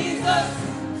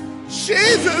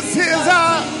 Jesus is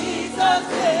our.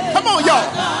 Come on, y'all.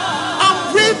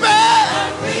 I'm reaping.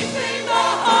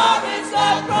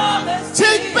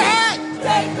 Take back.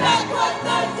 What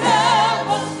the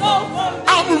devil stole from me.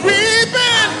 I'm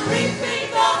reaping.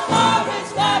 The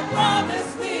harvest God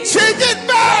promised me. Take it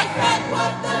back.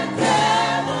 What the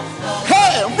devil stole.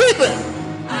 Hey, I'm reaping.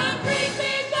 I'm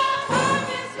reaping the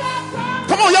harvest God promised me.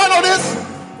 Come on, y'all know this.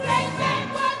 Take back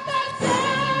what the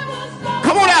devil stole.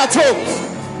 Come on out, toes.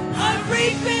 I'm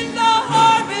reaping the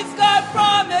harvest God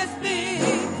promised me.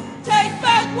 Take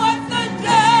back what the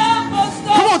devil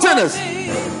stole. Come on, tennis.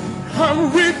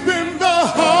 I'm reaping the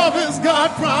harvest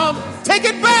God promised. Take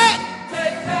it back.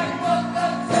 Take back what the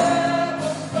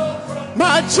devil stole from me.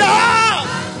 My job,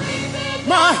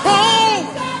 my home.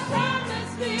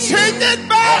 Take it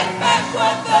back. Take back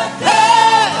what the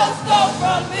devil stole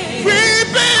from me.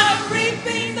 Reaping. I'm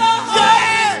reaping the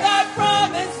harvest God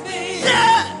promised me.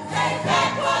 Yeah. Take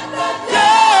back what the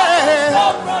devil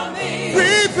stole from me.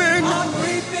 Reaping. I'm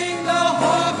reaping the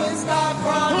harvest God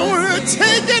promised me.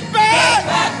 Take it back. Take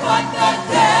back what the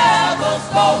devil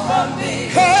stole from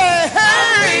me. Hey,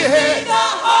 hey, hey. The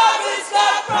harvest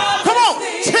God promised. Come on,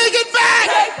 take it back.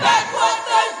 Take back what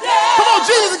the devil. Come on,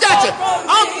 Jesus got you.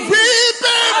 I'm reaping.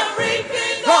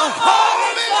 The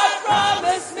harvest God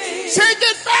promised me. Take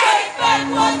it back. Take back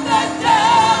what the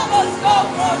devil stole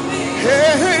from me.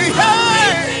 Hey, hey,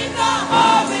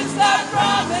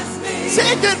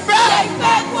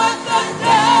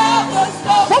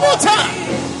 time.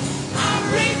 I'm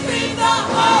reaping the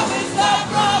harvest I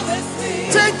promised me.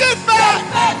 Take it back.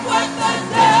 Take back what the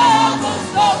devil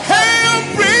stole. Hey,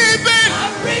 I'm reaping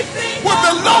what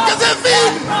the locusts have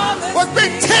eaten, what's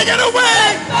been taken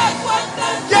away. Take back what the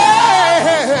Yeah.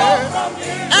 devil stole from me.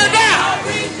 And now, I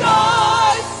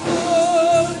rejoice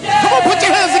today. come on, put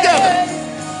your hands together.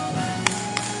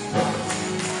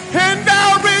 And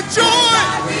I'll rejoice. I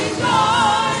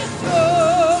rejoice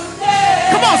today.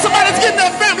 Come on, somebody's getting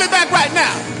their family back right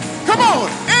now. Come on.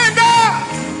 And I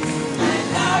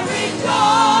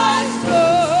rejoice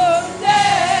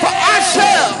today. for I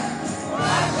shall. I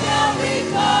shall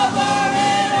recover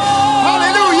it all.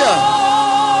 Hallelujah.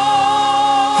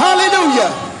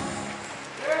 Hallelujah.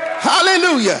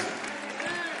 Hallelujah.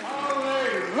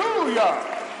 Hallelujah.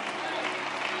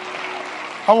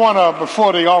 I want to,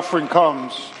 before the offering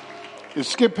comes, is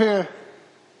Skip here?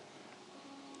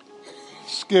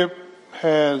 Skip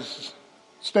has,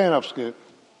 stand up, Skip.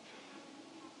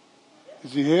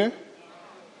 Is he here?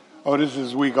 Oh, this is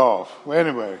his week off. Well,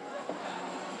 anyway,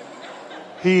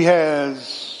 he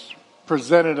has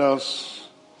presented us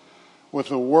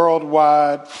with a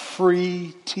worldwide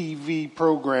free TV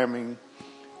programming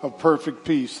of Perfect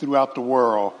Peace throughout the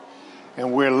world.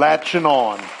 And we're latching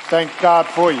on. Thank God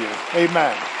for you.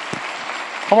 Amen.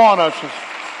 Come on, ushers.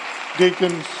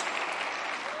 Deacons.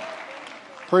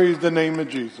 Praise the name of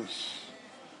Jesus.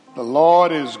 The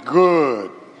Lord is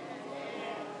good.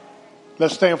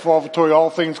 Let's stand for offertory. All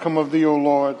things come of thee, O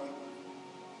Lord.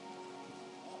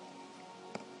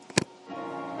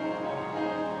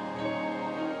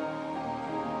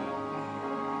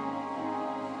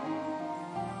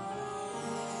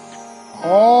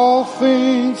 All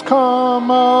things come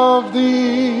of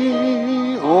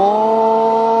thee,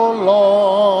 O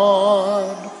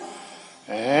Lord,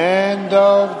 and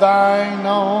of thine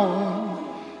own,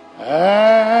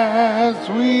 as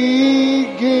we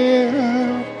give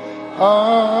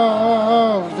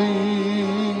of thee.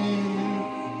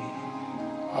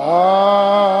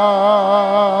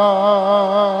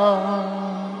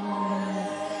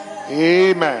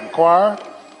 Amen. Choir.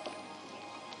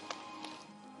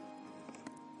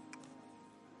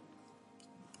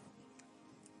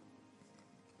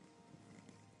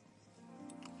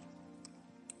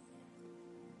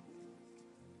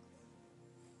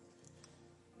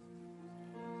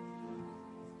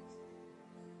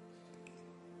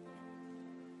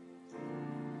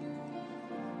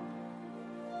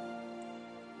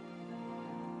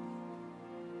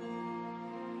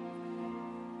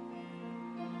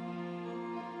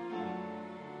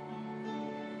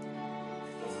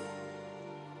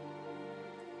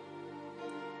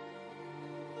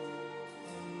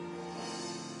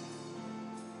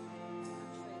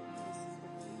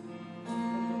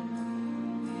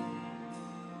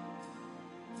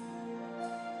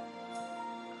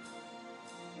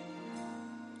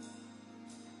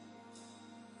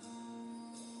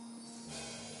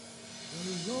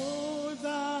 Lord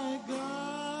thy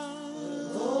God,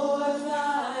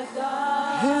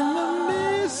 in the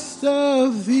midst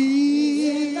of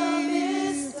thee,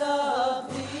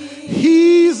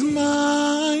 He's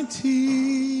mighty,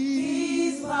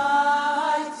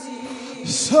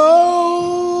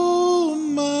 so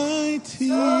mighty,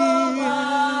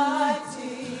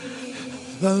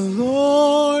 the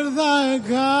Lord thy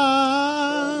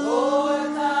God,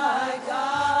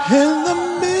 in the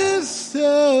midst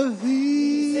of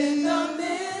thee.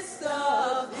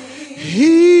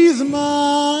 He's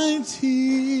mighty,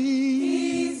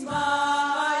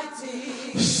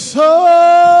 so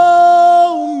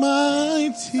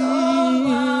mighty,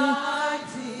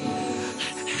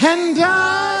 and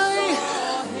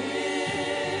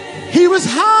He was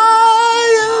high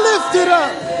and lifted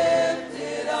up.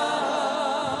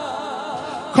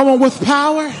 Come on, with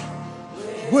power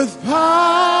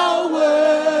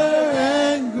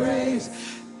and grace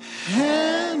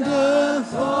and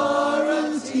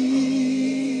authority,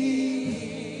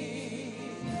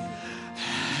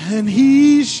 and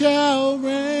He shall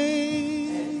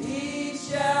reign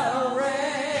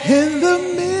in the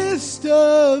midst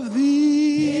of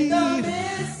thee.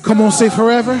 Come on, say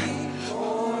forever.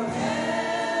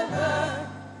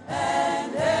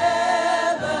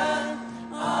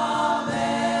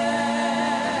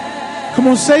 Come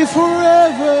on, say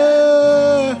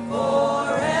forever.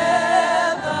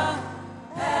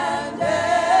 And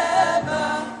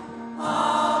ever.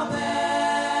 Amen.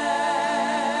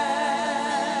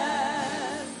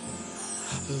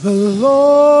 The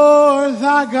Lord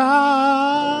thy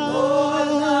God,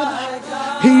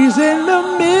 He's in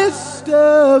the midst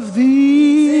of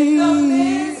thee.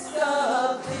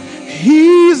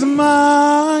 He's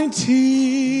mighty.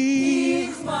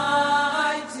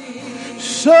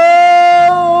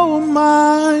 so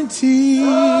mighty.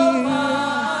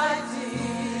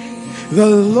 The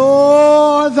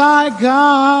Lord thy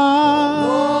God,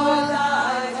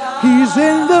 he's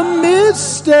in the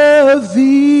midst of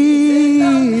thee.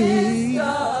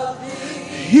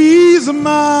 He's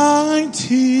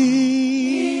mighty.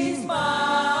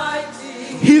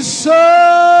 He's so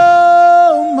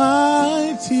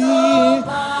mighty.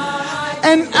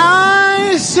 And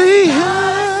I see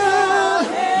him.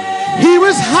 He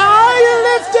was high and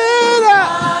lifted up.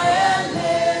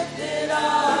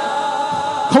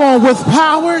 Come on, with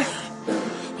power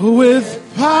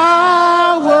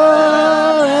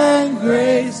and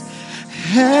grace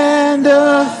and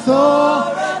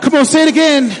authority. Come on, say it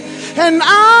again. And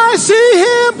I see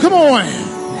him. Come on.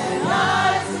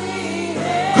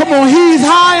 Come on, he's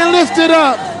high and lifted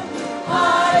up.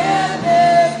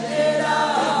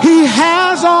 He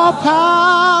has all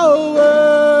power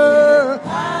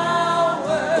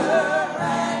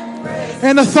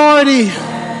and authority.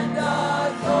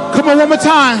 Come on, one more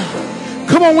time.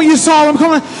 Come on, when you saw him,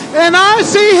 come on. And I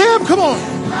see him. Come on.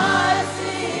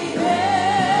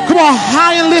 Come on,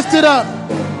 high and lifted up.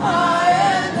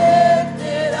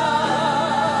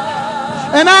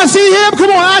 And I see him. Come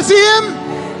on, I see him.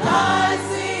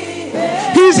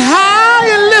 He's high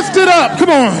and lifted up. Come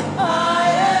on.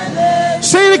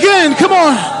 Say it again. Come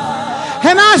on.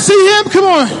 And I see him. Come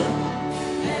on.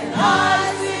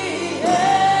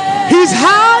 He's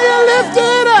high and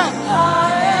lifted up.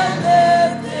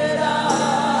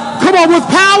 Come on, with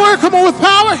power. Come on, with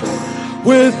power.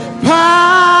 With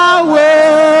power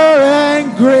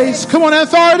and grace. Come on,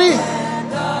 authority.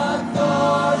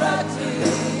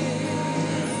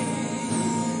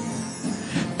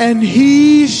 And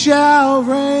he shall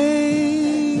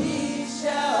reign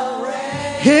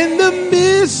in the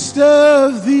midst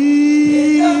of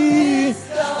thee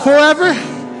forever.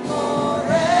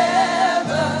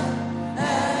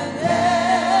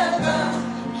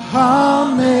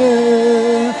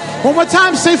 Amen. One more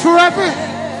time, say forever.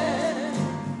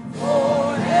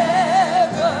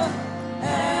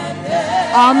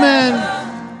 Amen.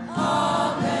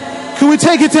 Can we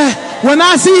take it to when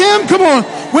I see him? Come on.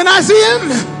 When I see him.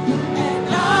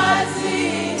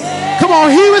 Come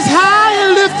on, he was high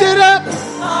and lifted up.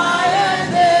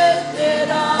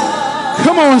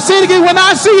 Come on, say it again. When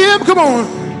I see him, come on.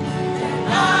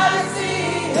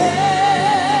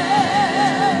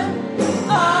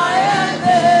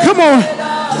 Come on.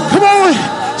 Come on.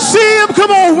 See him.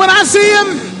 Come on. When I see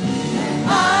him,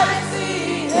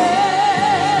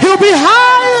 he'll be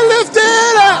high and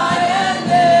lifted up.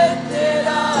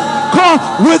 Come on.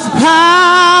 With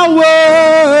power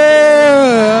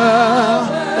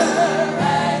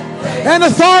and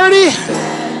authority.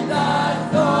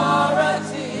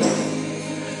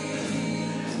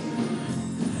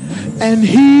 And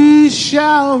he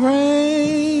shall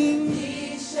reign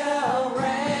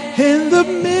in the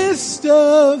midst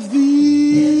of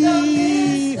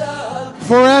thee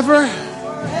forever.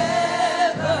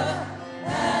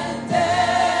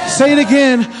 Say it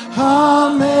again.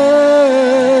 Amen.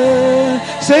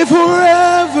 Say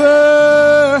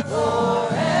forever.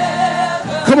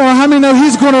 Come on, how many know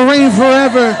he's going to reign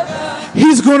forever?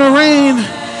 He's going to reign.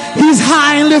 He's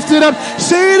high and lifted up.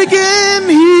 Say it again.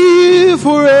 He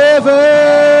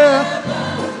forever.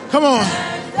 Come on.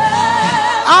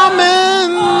 Amen.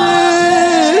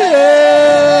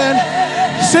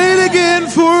 Say it again.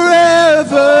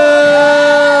 Forever.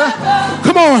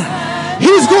 Come on.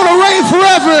 He's going to reign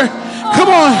forever. Come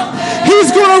on.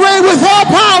 He's going to reign with all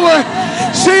power.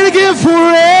 Say it again.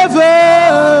 Forever.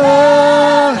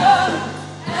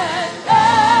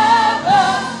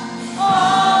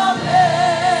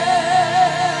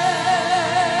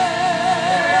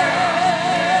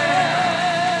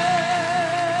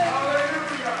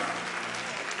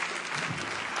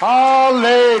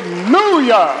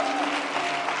 Hallelujah.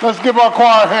 Let's give our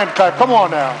choir a hand clap. Come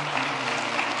on now.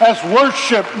 That's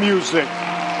worship music.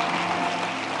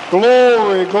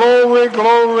 Glory, glory,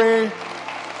 glory.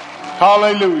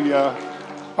 Hallelujah.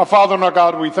 Our Father and our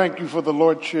God, we thank you for the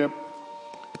Lordship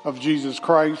of Jesus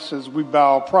Christ as we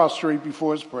bow prostrate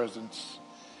before his presence,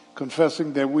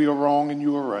 confessing that we are wrong and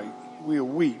you are right. We are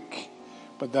weak,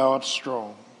 but thou art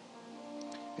strong.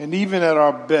 And even at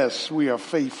our best, we are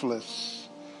faithless,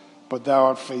 but thou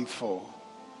art faithful.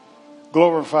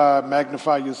 Glorify,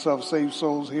 magnify yourself, save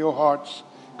souls, heal hearts,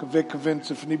 convict,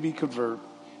 convince, if need be, convert.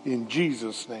 In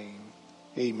Jesus' name,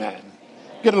 amen.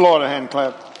 Give the Lord a hand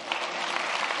clap.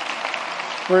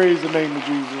 Praise the name of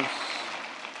Jesus.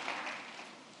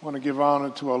 I want to give honor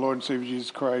to our Lord and Savior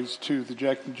Jesus Christ, to the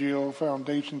Jack and Jill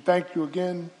Foundation. Thank you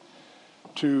again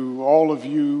to all of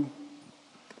you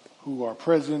who are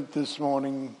present this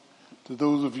morning. To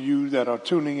those of you that are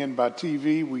tuning in by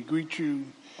TV, we greet you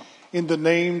in the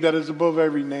name that is above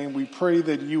every name. We pray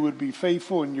that you would be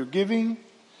faithful in your giving,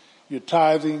 your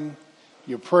tithing,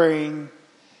 your praying,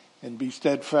 and be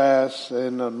steadfast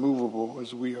and unmovable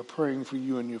as we are praying for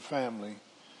you and your family.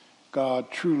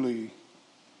 God truly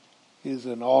is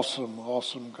an awesome,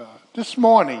 awesome God. This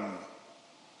morning,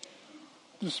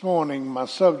 my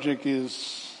subject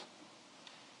is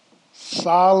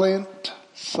silent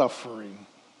suffering.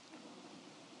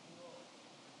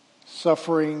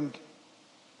 Suffering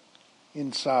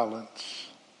in silence.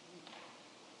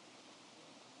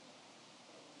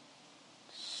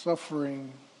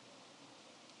 Suffering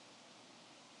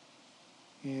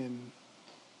in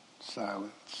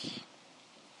silence.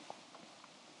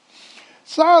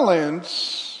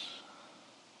 Silence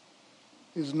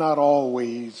is not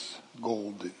always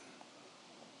golden.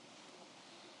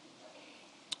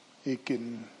 It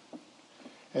can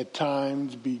at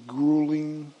times be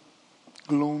grueling,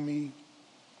 gloomy,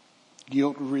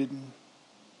 guilt-ridden,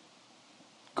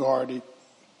 guarded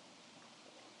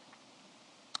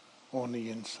on the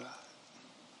inside.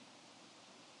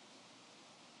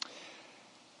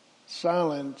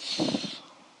 Silence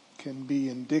can be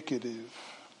indicative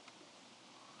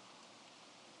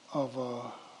of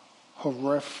a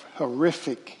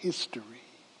horrific history,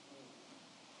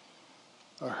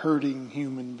 a hurting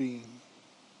human being,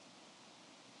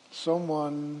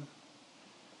 someone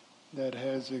that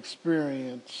has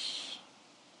experienced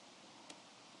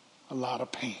a lot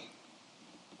of pain.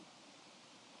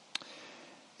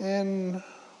 And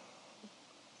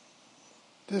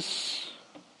this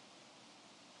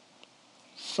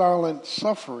silent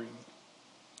suffering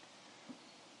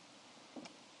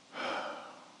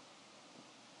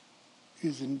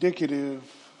is indicative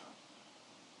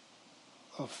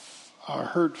of our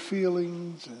hurt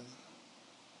feelings and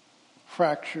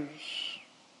fractures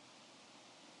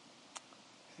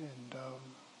and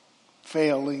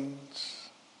failings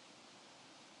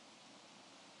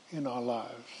in our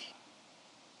lives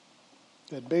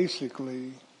that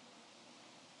basically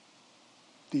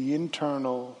the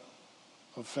internal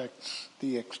affects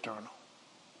the external.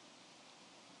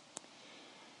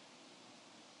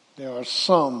 There are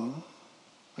some,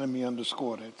 let me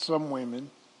underscore that, some women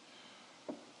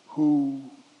whose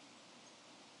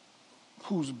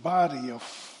body are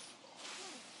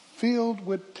filled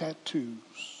with tattoos,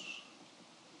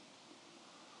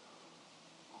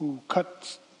 who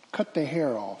cut their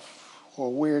hair off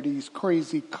or wear these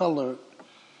crazy colored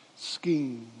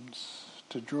schemes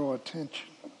to draw attention.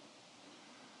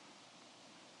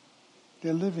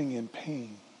 They're living in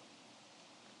pain.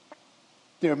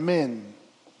 There are men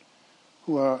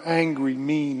who are angry,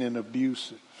 mean, and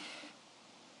abusive.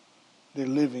 They're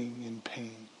living in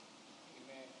pain.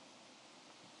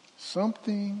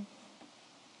 Something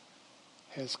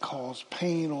has caused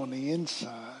pain on the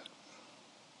inside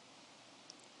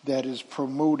that is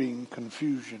promoting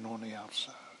confusion on the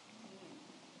outside.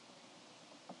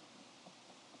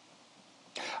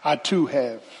 I too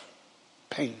have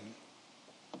pain.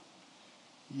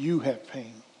 You have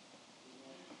pain.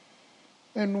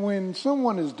 And when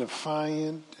someone is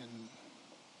defiant and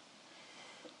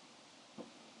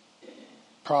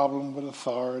problem with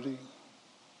authority,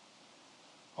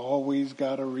 always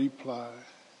got a reply,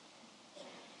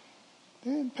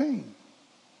 they're in pain.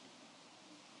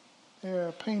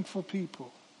 They're painful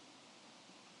people.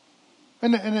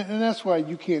 And that's why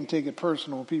you can't take it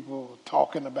personal when people are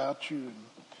talking about you and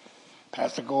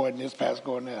Pastor Gordon this, Pastor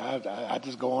Gordon that. I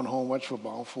just go on home, watch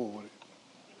football, I'm full with it.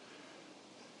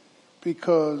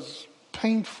 Because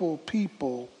painful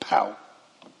people pout.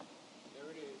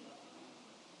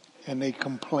 And they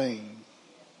complain.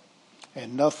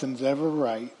 And nothing's ever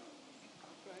right.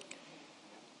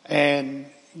 And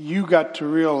you got to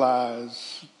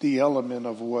realize the element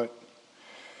of what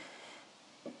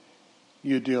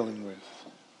you're dealing with.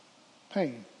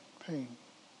 Pain.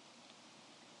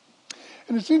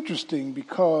 And it's interesting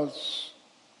because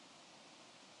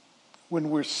when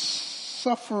we're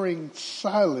suffering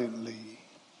silently,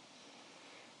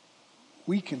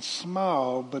 we can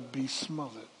smile but be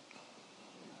smothered.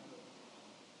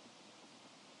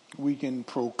 We can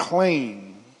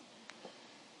proclaim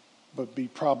but be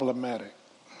problematic.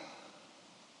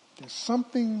 There's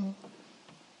something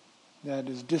that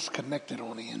is disconnected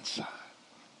on the inside.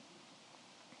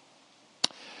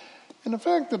 And the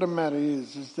fact of the matter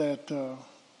is that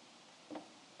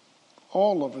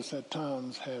all of us at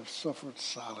times have suffered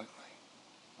silently.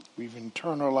 We've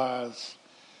internalized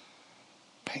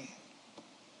pain.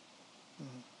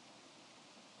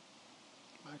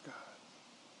 My God.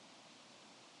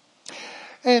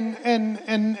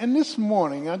 And this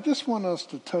morning, I just want us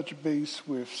to touch base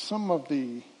with some of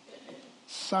the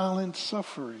silent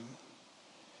suffering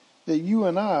that you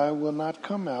and I will not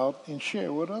come out and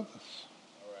share with others.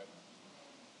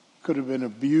 Could have been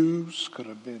abused, could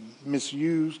have been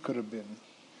misused, could have been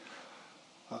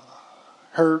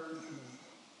hurt,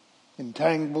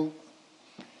 entangled.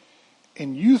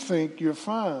 And you think you're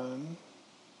fine,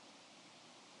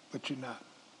 but you're not.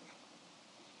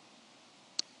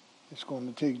 It's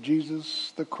going to take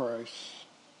Jesus the Christ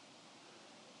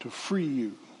to free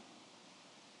you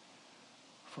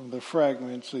from the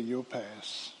fragments of your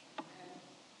past.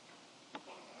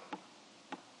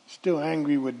 Still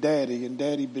angry with Daddy, and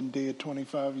Daddy been dead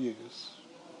 25 years.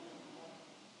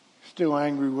 Still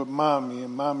angry with Mommy,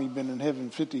 and Mommy been in heaven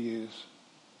 50 years.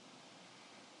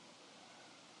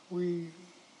 We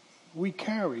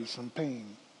carry some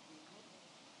pain.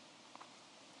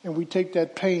 And we take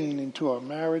that pain into our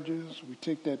marriages. We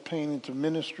take that pain into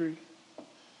ministry.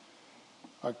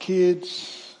 Our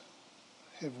kids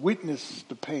have witnessed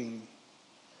the pain,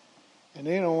 and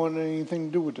they don't want anything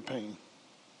to do with the pain.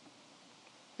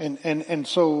 And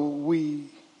so we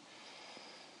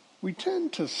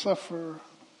tend to suffer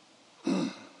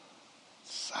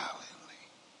silently.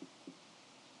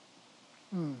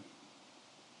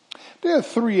 There are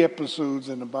 3 episodes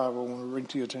in the Bible I want to bring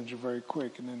to your attention very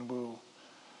quick, and then we'll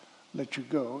let you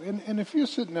go. And if you're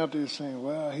sitting out there saying,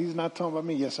 well, he's not talking about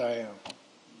me, yes, I am.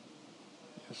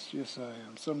 Yes, I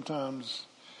am. Sometimes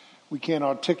we can't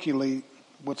articulate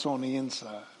what's on the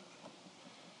inside.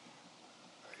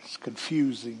 It's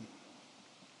confusing.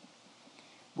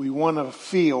 We want to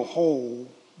feel whole,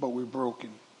 but we're broken.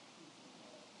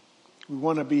 We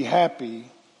want to be happy,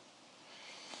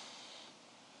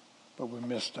 but we're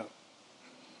messed up.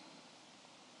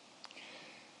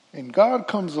 And God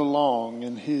comes along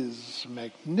in his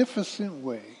magnificent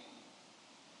way,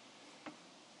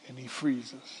 and he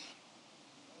frees us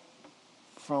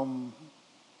from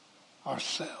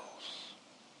ourselves.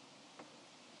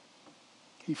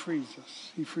 He frees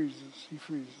us. He frees us. He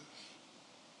frees us.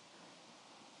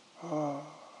 Oh,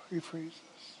 he frees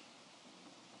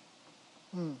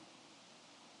us.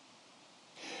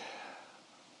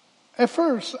 At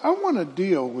first, I want to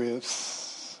deal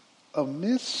with a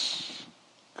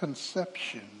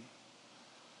misconception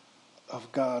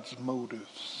of God's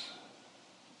motives.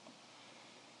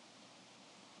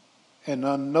 An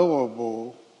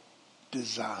unknowable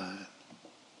design.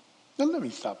 Now let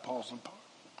me stop, pause and pause.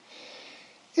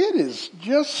 It is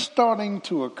just starting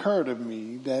to occur to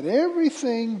me that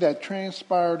everything that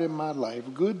transpired in my life,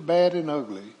 good, bad, and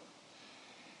ugly,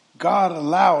 God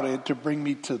allowed it to bring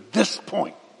me to this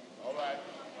point. All right.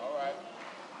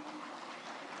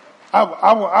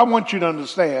 I want you to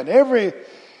understand, every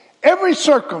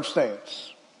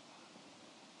circumstance,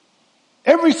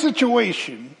 every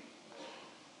situation,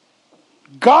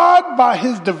 God, by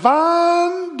his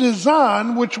divine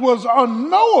design, which was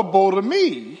unknowable to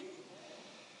me,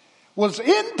 was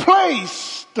in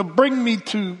place to bring me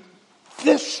to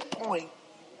this point.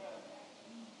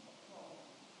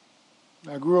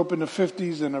 I grew up in the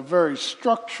 50s in a very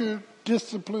structured,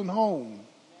 disciplined home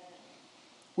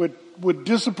with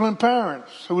disciplined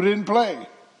parents who didn't play.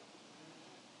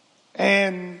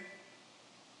 And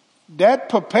that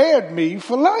prepared me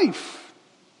for life.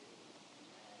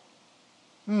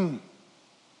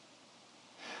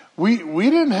 We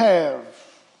didn't have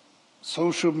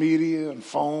social media and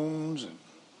phones. And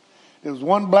there was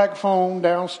one black phone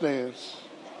downstairs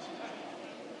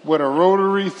with a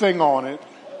rotary thing on it.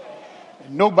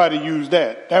 And nobody used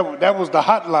that. That was the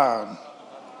hotline.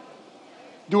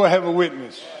 Do I have a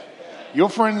witness? Your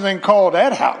friends ain't called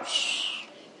that house.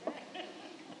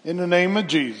 In the name of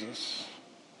Jesus.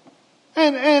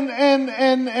 And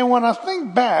when I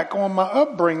think back on my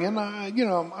upbringing, I'm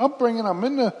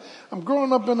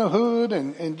growing up in the hood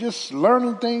and just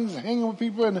learning things, hanging with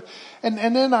people, and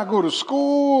then I go to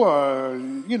school,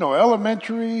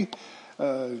 elementary,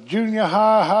 junior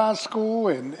high school,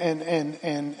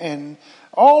 and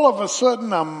all of a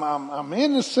sudden I'm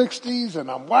in the 60s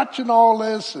and I'm watching all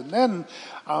this, and then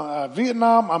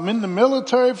Vietnam, I'm in the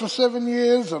military for 7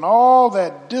 years, and all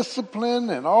that discipline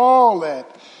and all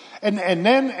that. And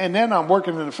then I'm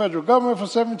working in the federal government for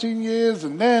 17 years,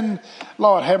 and then,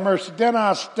 Lord have mercy, then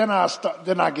I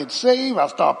get saved, I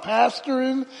start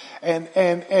pastoring,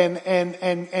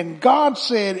 and God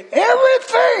said,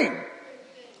 everything,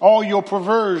 all your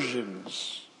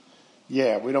perversions,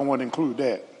 yeah, we don't want to include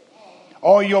that,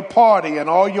 all your party and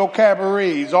all your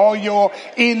cabarets, all your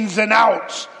ins and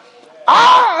outs,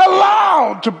 I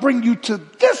allowed to bring you to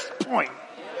this point.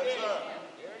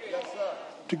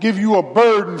 To give you a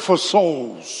burden for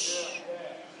souls.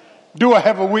 Do I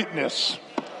have a witness?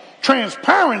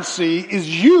 Transparency is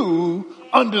you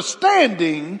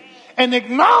understanding and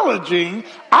acknowledging,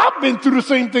 I've been through the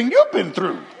same thing you've been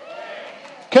through.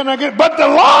 But the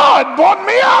Lord brought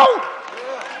me out.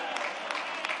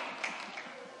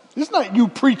 It's not you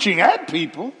preaching at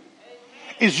people.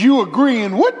 It's you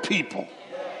agreeing with people.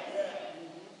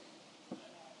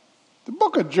 The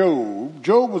book of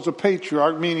Job was a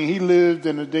patriarch, meaning he lived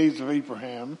in the days of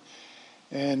Abraham.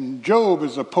 And Job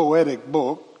is a poetic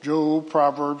book. Job,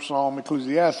 Proverbs, Psalm,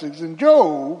 Ecclesiastes. And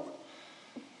Job,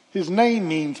 his name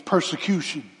means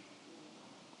persecution.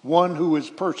 One who is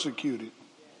persecuted.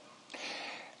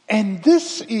 And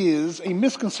this is a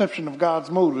misconception of God's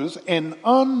motives, an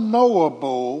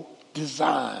unknowable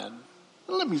design.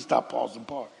 Let me stop, pause, and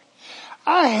park.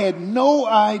 I had no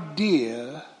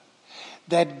idea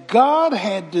that God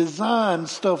had designed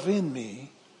stuff in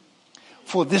me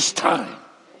for this time.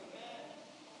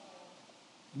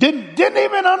 Didn't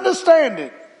even understand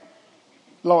it.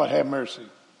 Lord have mercy.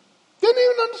 Didn't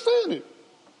even understand it.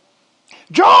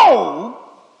 Job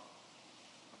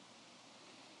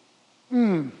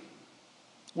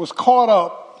was caught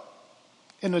up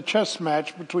in a chess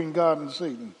match between God and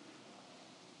Satan.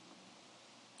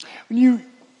 When you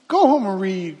go home and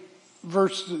read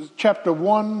verses chapter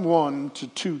 1:1 to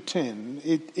 2:10,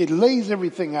 it lays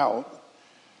everything out.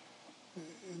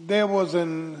 There was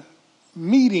a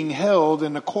meeting held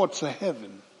in the courts of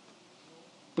heaven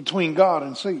between God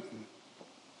and Satan.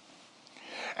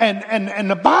 And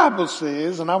the Bible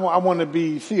says, and I want to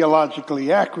be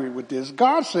theologically accurate with this,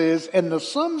 God says, and the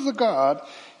sons of God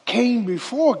came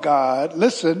before God,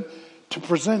 listen, to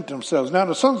present themselves. Now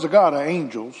the sons of God are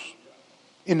angels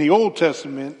in the Old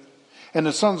Testament, and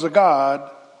the sons of God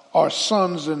are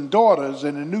sons and daughters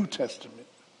in the New Testament.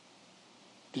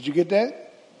 Did you get that?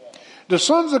 The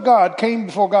sons of God came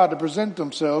before God to present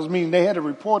themselves, meaning they had to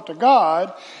report to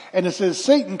God, and it says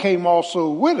Satan came also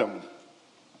with them.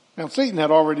 Now Satan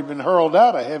had already been hurled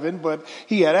out of heaven, but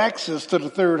he had access to the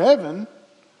third heaven.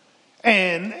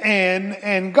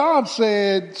 And God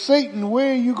said, Satan,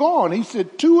 where are you going? He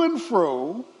said, to and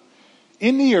fro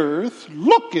in the earth,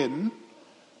 looking.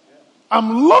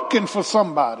 I'm looking for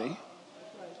somebody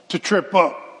to trip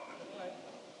up.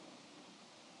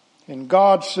 And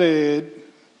God said,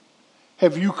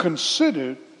 have you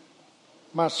considered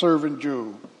my servant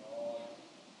Job?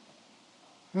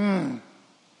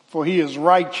 For he is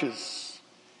righteous.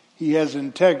 He has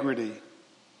integrity.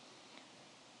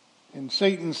 And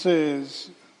Satan says,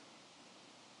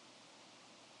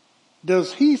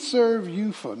 does he serve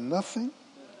you for nothing?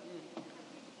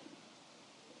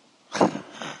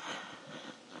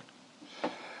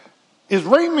 Is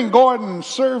Raymond Gordon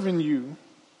serving you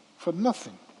for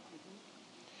nothing?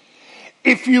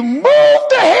 If you move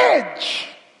the hedge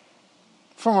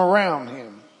from around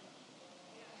him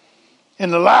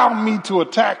and allow me to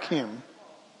attack him,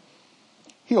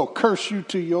 he'll curse you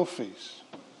to your face.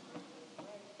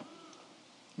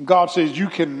 God says you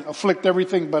can afflict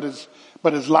everything but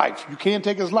his life. You can't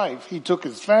take his life. He took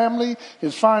his family,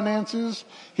 his finances,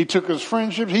 he took his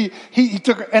friendship, he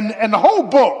took, and the whole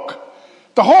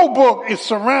book is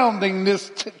surrounding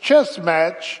this chess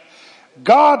match.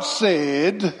 God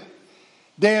said,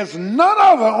 there's none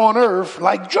other on earth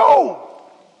like Job.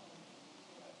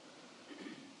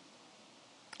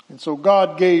 And so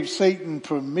God gave Satan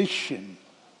permission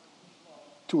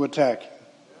to attack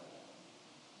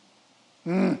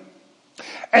him.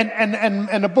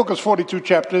 And the book is 42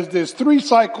 chapters. There's 3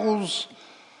 cycles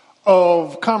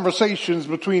of conversations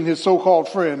between his so-called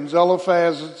friends,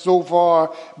 Eliphaz,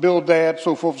 Zophar, Bildad,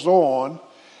 so forth, so on.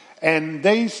 And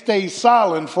they stay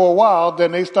silent for a while,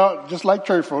 then they start, just like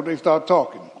church folk, they start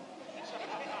talking.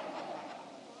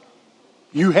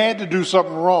 You had to do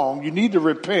something wrong. You need to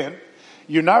repent.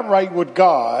 You're not right with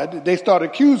God. They start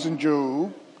accusing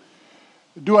Job.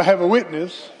 Do I have a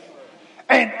witness?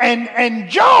 And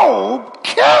Job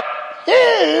kept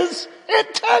his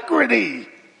integrity.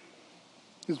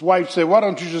 His wife said, why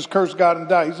don't you just curse God and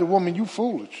die? He said, woman, you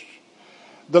foolish.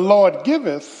 The Lord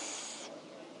giveth,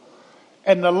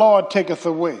 and the Lord taketh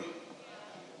away.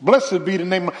 Blessed be the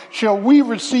name of, shall we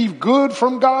receive good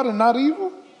from God and not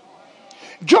evil?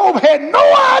 Job had no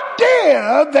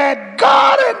idea that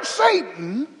God and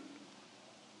Satan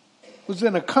was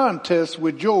in a contest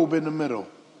with Job in the middle.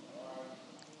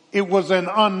 It was an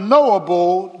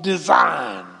unknowable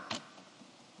design.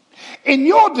 In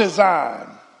your design,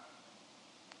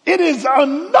 it is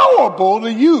unknowable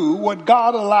to you what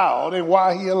God allowed and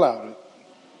why he allowed it.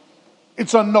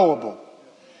 It's unknowable.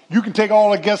 You can take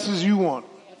all the guesses you want.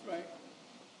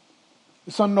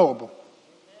 It's unknowable.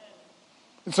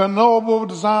 It's unknowable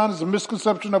design. It's a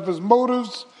misconception of his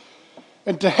motives.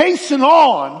 And to hasten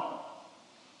on,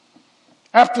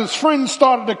 after his friends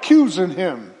started accusing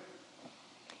him,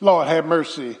 Lord have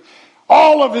mercy,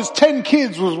 all of his 10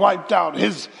 kids was wiped out.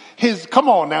 His come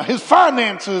on now, his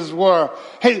finances were,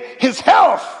 his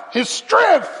health, his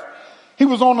strength. He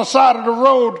was on the side of the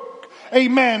road,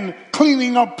 amen,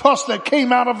 cleaning up pus that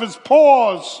came out of his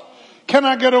pores. Can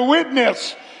I get a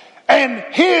witness? And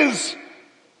his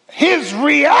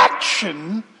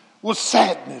reaction was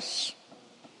sadness.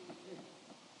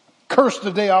 Cursed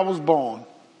the day I was born.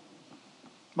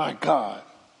 My God.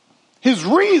 His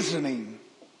reasoning,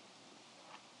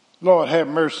 Lord have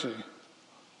mercy,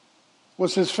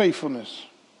 was his faithfulness.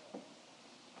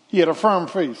 He had a firm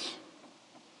face.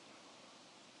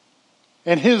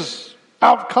 And his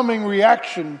outcoming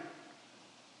reaction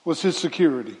was his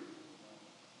security.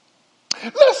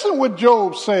 Listen what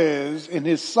Job says in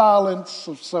his silence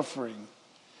of suffering.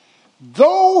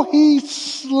 Though he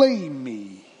slay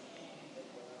me,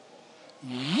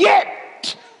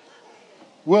 yet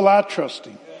will I trust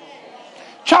him.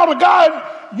 Child of God,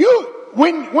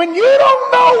 when you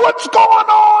don't know what's going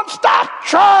on, stop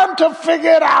trying to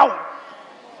figure it out.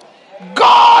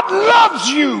 God loves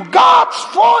you. God's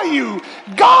for you.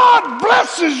 God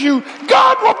blesses you.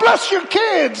 God will bless your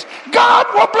kids. God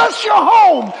will bless your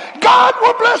home. God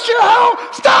will bless your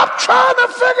health. Stop trying to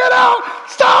figure it out.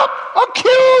 Stop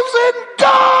accusing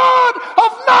God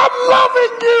of not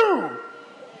loving you.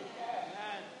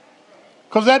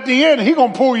 Because at the end, he's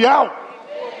going to pull you out.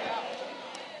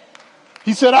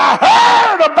 He said, I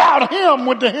heard about him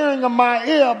with the hearing of my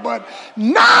ear, but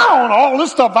now and all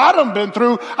this stuff I done been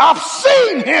through, I've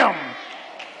seen him.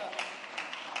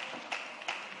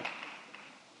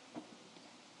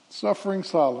 Suffering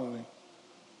silently.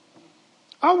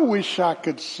 I wish I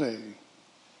could say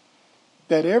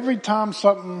that every time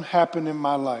something happened in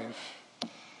my life,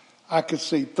 I could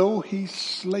say, though he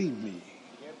slay me,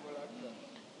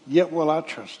 yet will I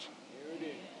trust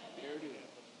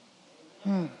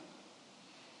him.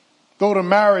 Though the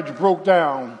marriage broke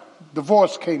down,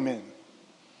 divorce came in.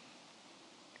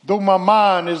 Though my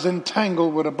mind is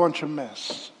entangled with a bunch of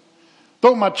mess.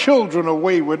 Though my children are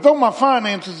wayward. Though my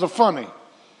finances are funny.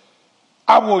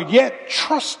 I will yet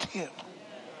trust him.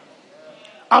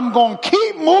 I'm going to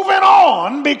keep moving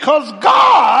on because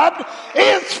God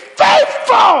is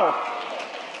faithful.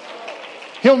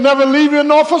 He'll never leave you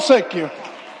nor forsake you.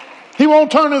 He won't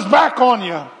turn his back on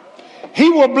you. He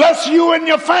will bless you and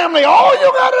your family. All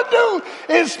you got to do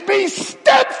is be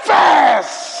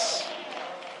steadfast.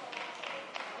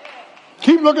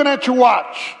 Keep looking at your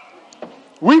watch.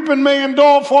 Weeping may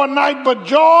endure for a night, but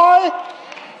joy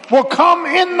will come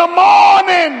in the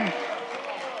morning.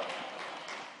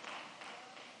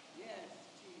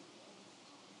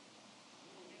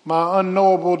 My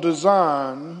unknowable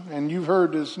design, and you've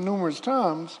heard this numerous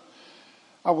times,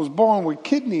 I was born with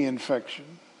kidney infection.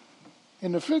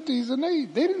 In the 50s and they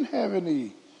didn't have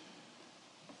any,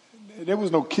 there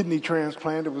was no kidney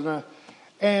transplant. It was not,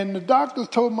 and the doctors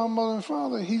told my mother and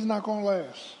father, he's not going to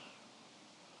last.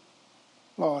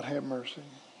 Lord have mercy.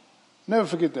 Never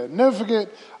forget that. Never forget,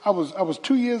 I was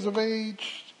 2 years of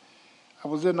age. I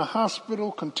was in the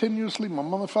hospital continuously. My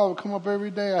mother and father would come up every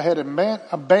day. I had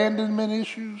abandonment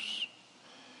issues,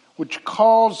 which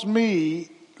caused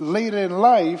me later in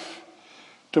life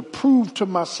to prove to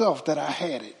myself that I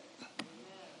had it.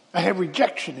 I had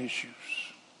rejection issues.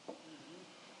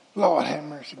 Lord have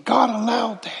mercy. God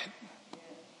allowed that.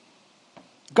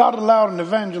 God allowed an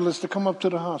evangelist to come up to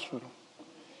the hospital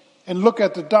and look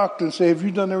at the doctor and say, have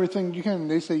you done everything you can? And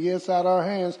they say, yes, out of our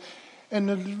hands. And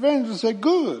the evangelist said,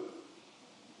 good.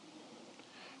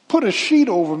 Put a sheet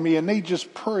over me and they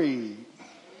just prayed.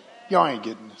 Y'all ain't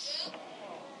getting this.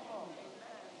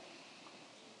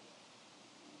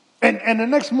 And the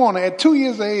next morning, at 2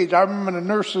 years of age, I remember the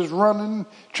nurses running,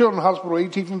 Children's Hospital,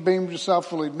 18th and Bainbridge, South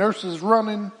Philly, nurses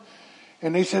running,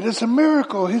 and they said, it's a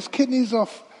miracle. His kidneys are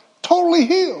totally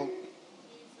healed.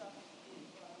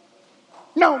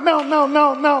 No,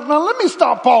 let me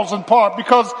stop pausing part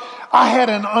because I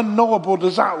had an unknowable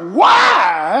desire.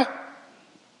 Why?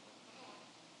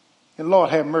 And Lord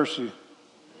have mercy.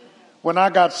 When I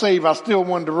got saved, I still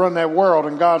wanted to run that world,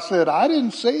 and God said, I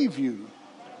didn't save you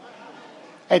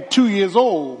at 2 years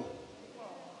old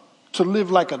to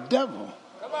live like a devil.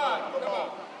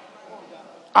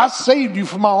 I saved you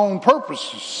for my own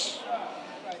purposes.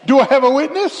 Do I have a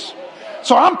witness?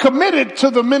 So I'm committed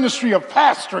to the ministry of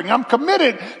pastoring. I'm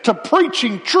committed to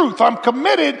preaching truth. I'm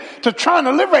committed to trying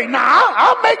to live right. Now,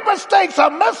 I'll make mistakes. I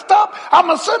messed up. I'm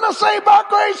a sinner saved by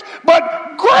grace.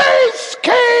 But grace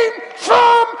came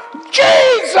from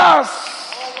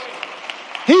Jesus.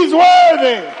 He's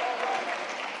worthy.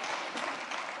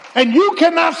 And you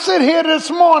cannot sit here this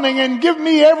morning and give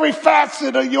me every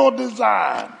facet of your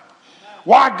design.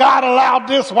 Why God allowed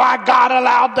this, why God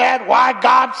allowed that, why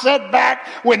God set back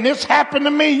when this happened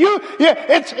to me.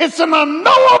 It's an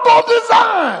unknowable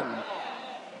design.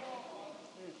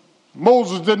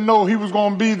 Moses didn't know he was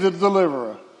going to be the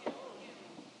deliverer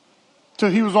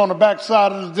till he was on the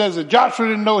backside of the desert. Joshua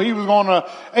didn't know he was going to,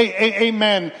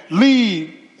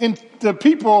 lead in the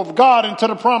people of God into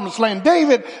the promised land.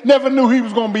 David never knew he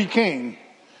was going to be king.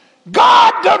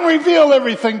 God doesn't reveal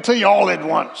everything to you all at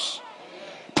once.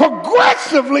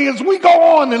 Progressively, as we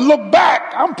go on and look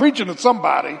back, I'm preaching to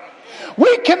somebody,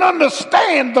 we can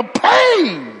understand the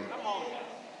pain.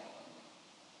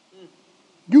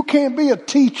 You can't be a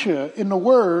teacher in the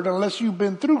word unless you've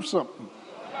been through something.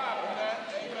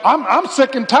 I'm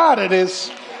sick and tired of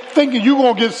this, thinking you're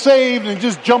going to get saved and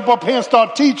just jump up here and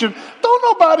start teaching. Don't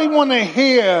nobody want to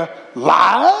hear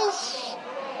lies.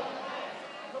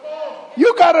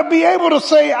 You got to be able to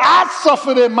say, I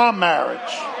suffered in my marriage.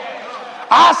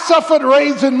 I suffered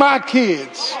raising my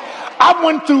kids. I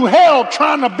went through hell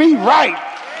trying to be right.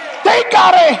 They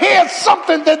got to hear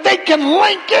something that they can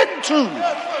link into.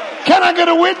 Can I get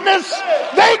a witness?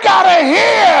 They got to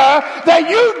hear that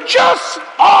you just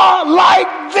are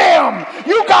like them.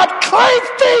 You got clay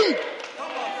feet.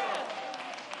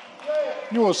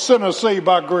 You're a sinner saved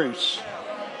by grace.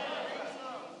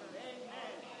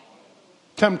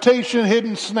 Temptation,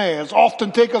 hidden snares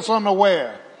often take us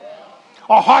unaware.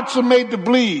 Our hearts are made to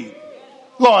bleed.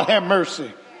 Lord, have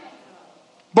mercy.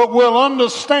 But we'll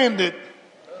understand it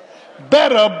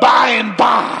better by and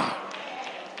by.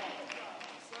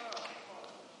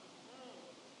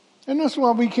 And that's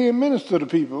why we can't minister to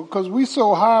people, because we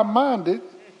so high-minded,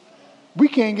 we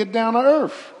can't get down to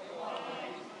earth.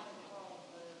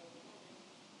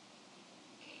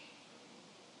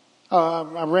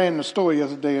 I ran the store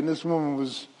yesterday, and this woman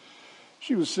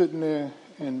she was sitting there,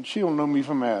 and she don't know me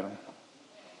from Adam.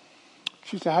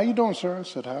 She said, how you doing, sir? I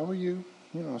said, how are you?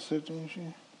 I said,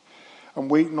 I'm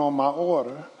waiting on my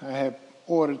order. I had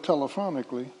ordered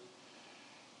telephonically.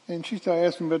 And she started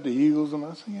asking me about the Eagles, and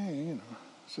I said, yeah,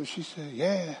 So she said,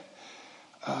 yeah.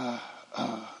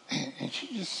 And she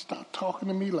just started talking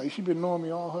to me like she'd been knowing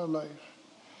me all her life.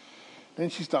 Then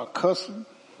she started cussing.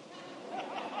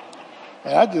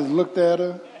 And I just looked at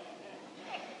her.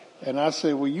 And I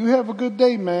said, well, you have a good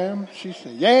day, ma'am. She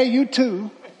said, yeah, you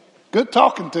too. Good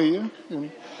talking to you.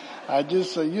 And I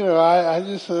just said, I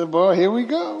just said, boy, here we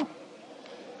go.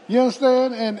 You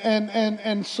understand?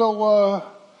 And so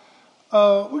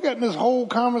we got in this whole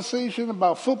conversation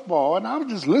about football, and I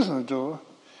was just listening to her.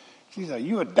 She said, are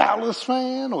you a Dallas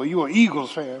fan or are you an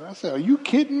Eagles fan? I said, are you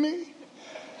kidding me?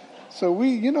 So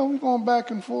we're going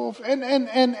back and forth. And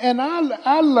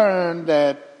I learned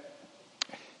that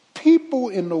people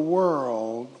in the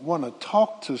world want to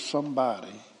talk to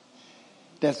somebody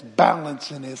that's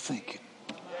balanced in their thinking.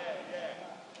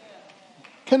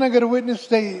 Can I get a witness?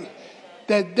 They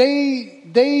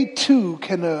too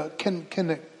can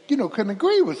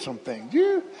agree with some things.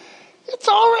 It's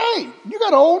all right. You got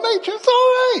an old nature. It's all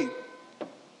right.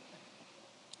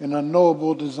 An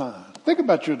unknowable design. Think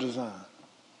about your design.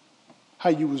 How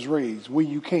you was raised, where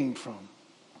you came from,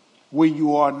 where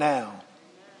you are now.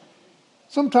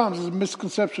 Sometimes it's a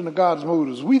misconception of God's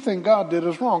motives. We think God did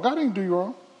us wrong. God didn't do you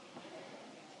wrong.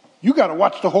 You got to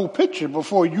watch the whole picture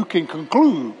before you can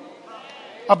conclude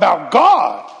about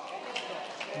God.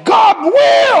 God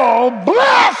will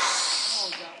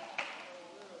bless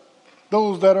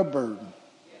those that are burdened.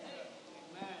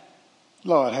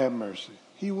 Lord, have mercy.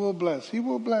 He will bless. He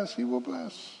will bless. He will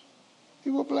bless. He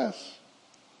will bless.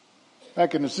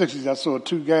 Back in the 60s, I saw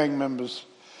two gang members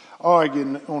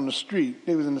arguing on the street.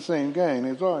 They was in the same gang.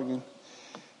 They was arguing.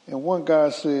 And one guy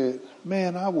said,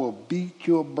 man, I will beat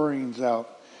your brains out.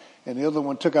 And the other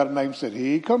one took out a knife and said,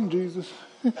 here you come, Jesus.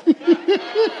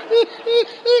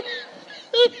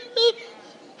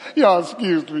 Y'all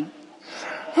excuse me.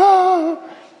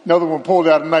 Another one pulled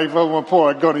out a knife, the other one pulled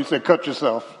out a gun. He said, cut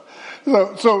yourself.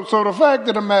 So the fact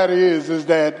of the matter is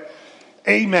that,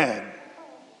 amen,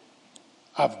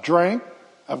 I've drank,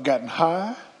 I've gotten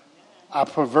high, I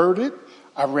perverted,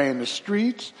 I ran the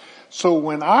streets. So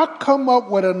when I come up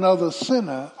with another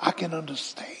sinner, I can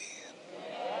understand.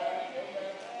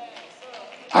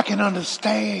 I can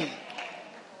understand.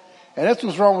 And that's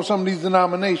what's wrong with some of these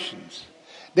denominations.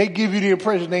 They give you the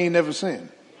impression they ain't never sinned.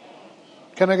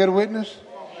 Can I get a witness?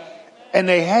 And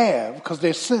they have, because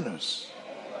they're sinners.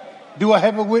 Do I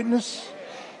have a witness?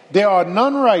 There are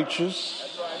none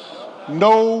righteous,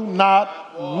 no,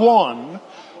 not one.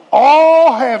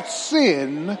 All have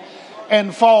sinned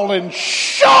and fallen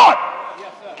short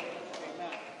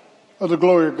of the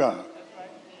glory of God.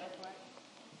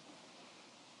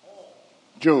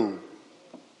 Job.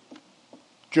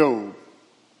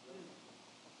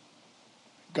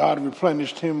 God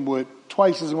replenished him with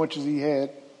twice as much as he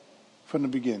had from the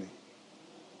beginning.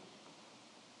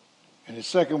 And his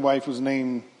second wife was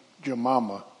named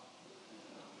Jemima.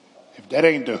 If that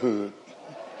ain't the hood.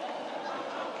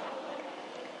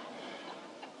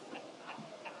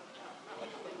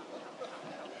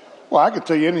 Well, I could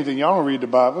tell you anything. Y'all don't read the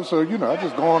Bible, so, I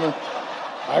just go on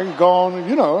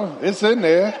and, it's in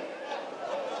there.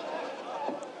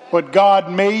 But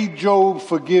God made Job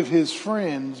forgive his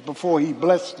friends before he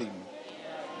blessed him.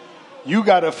 You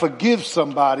got to forgive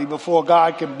somebody before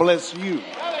God can bless you.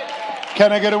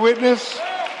 Can I get a witness?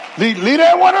 Leave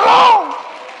that one alone.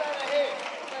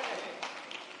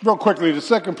 Real quickly, the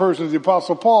second person is the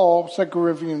Apostle Paul, 2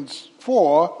 Corinthians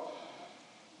 4.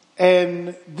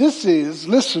 And this is,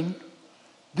 listen,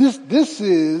 this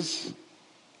is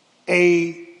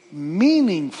a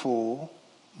meaningful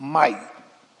might,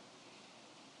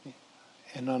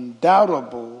 an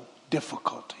undoubtable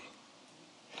difficulty.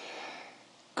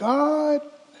 God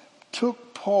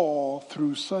took Paul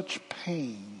through such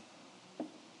pain,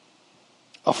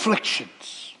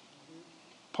 afflictions.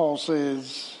 Paul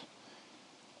says,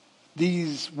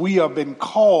 we have been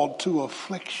called to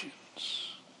afflictions.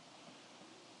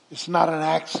 It's not an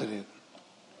accident.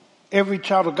 Every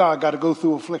child of God got to go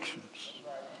through afflictions.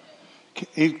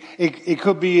 It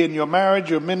could be in your marriage,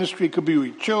 your ministry, it could be with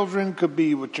your children, could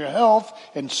be with your health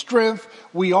and strength.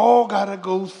 We all got to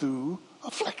go through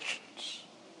afflictions.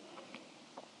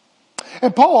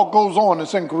 And Paul goes on in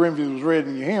 2 Corinthians, was read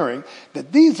in your hearing,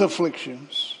 that these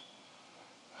afflictions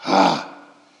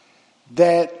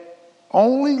that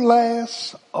only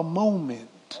last a moment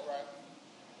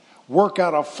work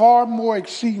out a far more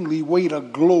exceedingly weight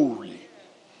of glory.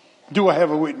 Do I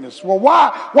have a witness? Well,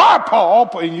 why Paul?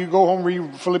 And you go home and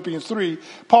read Philippians 3.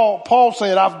 Paul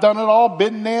said, I've done it all,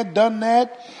 been there, done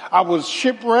that. I was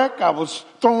shipwrecked. I was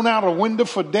thrown out a window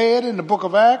for dead in the book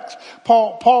of Acts.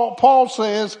 Paul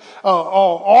says,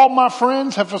 all my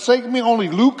friends have forsaken me. Only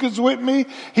Luke is with me.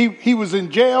 He was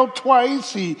in jail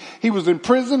twice. He was in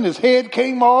prison. His head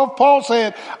came off. Paul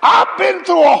said, I've been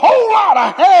through a whole lot.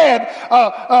 I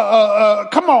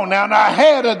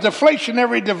had a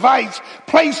deflationary device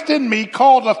placed in me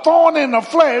called a thorn in the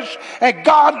flesh, and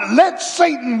God let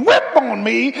Satan whip on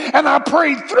me, and I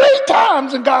prayed 3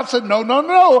 times, and God said, no,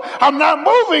 I'm not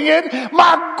moving it.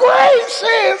 My grace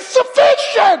is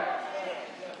sufficient.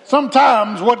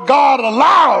 Sometimes what God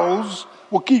allows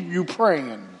will keep you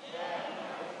praying.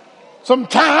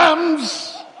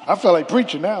 Sometimes, I feel like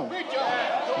preaching now.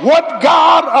 What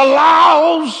God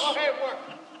allows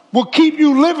will keep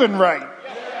you living right.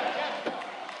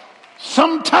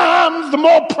 Sometimes the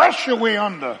more pressure we're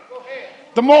under,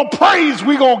 the more praise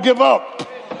we're going to give up.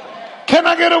 Can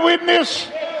I get a witness?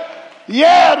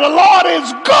 Yeah, the Lord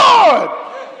is good.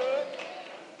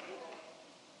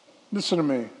 Listen to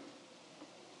me.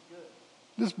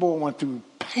 This boy went through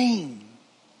pain.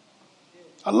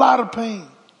 A lot of pain.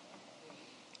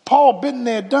 Paul been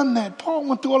there, done that. Paul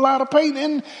went through a lot of pain.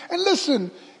 And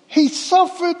listen, he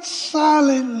suffered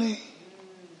silently.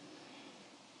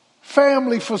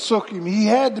 Family forsook him. He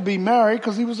had to be married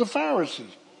because he was a Pharisee.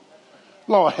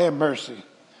 Lord have mercy.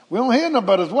 We don't hear nothing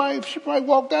about his wife. She probably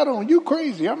walked out on you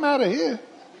crazy. I'm out of here.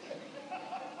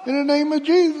 In the name of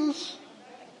Jesus.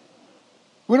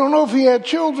 We don't know if he had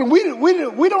children. We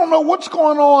don't know what's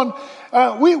going on.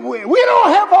 We don't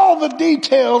have all the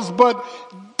details, but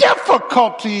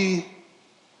difficulty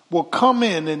will come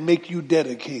in and make you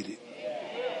dedicated.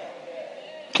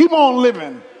 Keep on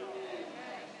living.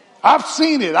 I've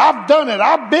seen it. I've done it.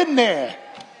 I've been there.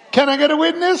 Can I get a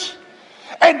witness?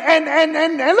 And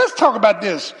let's talk about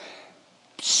this.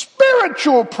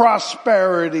 Spiritual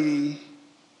prosperity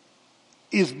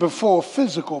is before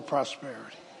physical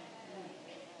prosperity.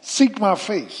 Seek my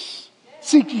face.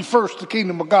 Seek ye first the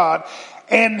kingdom of God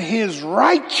and his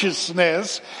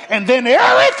righteousness, and then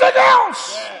everything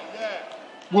else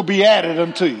will be added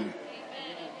unto you.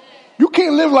 You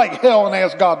can't live like hell and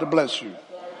ask God to bless you.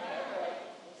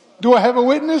 Do I have a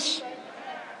witness?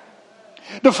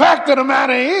 The fact of the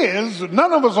matter is,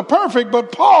 none of us are perfect,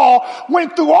 but Paul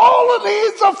went through all of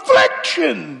these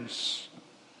afflictions,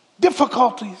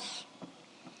 difficulties.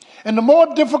 And the more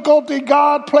difficulty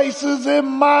God places in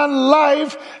my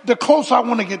life, the closer I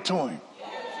want to get to him.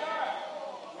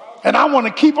 And I want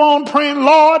to keep on praying,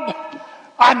 Lord,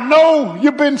 I know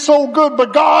you've been so good,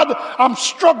 but God, I'm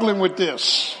struggling with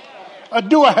this.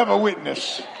 Do I have a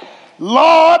witness?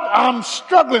 Lord, I'm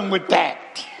struggling with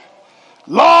that.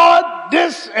 Lord,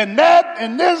 this and that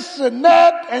and this and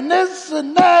that and this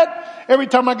and that. Every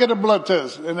time I get a blood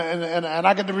test and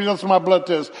I get the results of my blood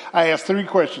test, I ask 3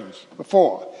 questions.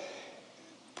 4.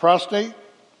 Prostate,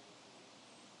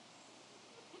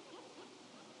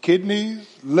 kidneys,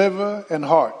 liver, and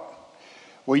heart.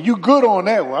 Well, you good on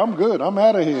that? Well, I'm good. I'm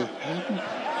out of here.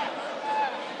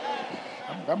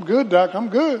 I'm good, Doc. I'm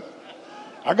good.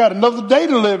 I got another day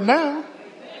to live now.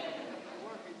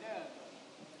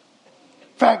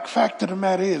 Fact of the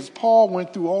matter is, Paul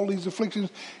went through all these afflictions.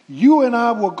 You and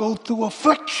I will go through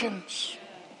afflictions.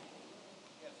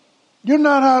 You're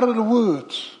not out of the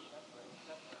woods.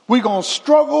 We're going to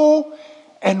struggle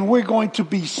and we're going to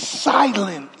be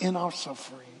silent in our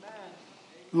suffering.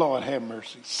 Lord have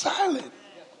mercy. Silent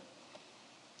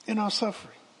in our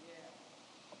suffering.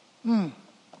 I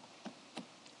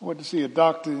went to see a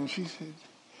doctor and she said,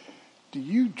 do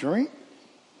you drink?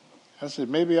 I said,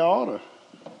 maybe I ought to.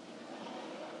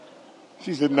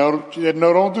 She said, no,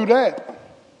 don't do that.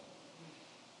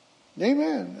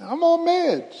 Amen. I'm on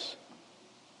meds,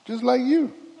 just like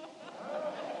you.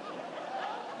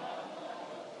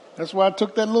 That's why I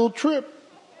took that little trip.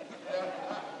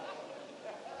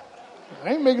 I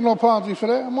ain't making no apology for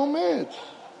that. I'm on meds.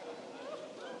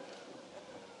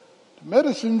 The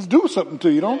medicines do something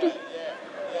to you, don't they?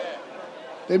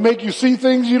 They make you see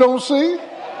things you don't see.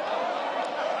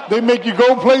 They make you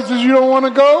go places you don't want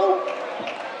to go.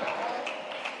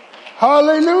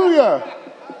 Hallelujah.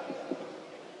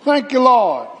 Thank you,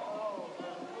 Lord.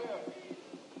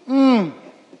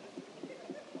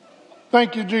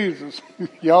 Thank you, Jesus.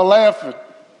 Y'all laughing.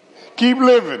 Keep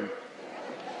living.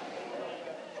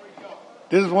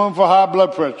 This is one for high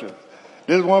blood pressure.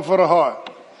 This is one for the heart.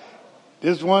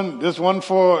 This one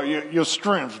for your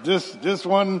strength. This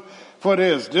one for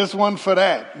this one for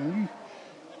that.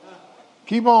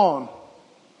 Keep on.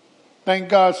 Thank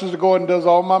God Sister Gordon does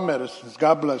all my medicines.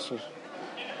 God bless her.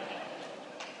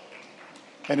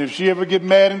 And if she ever get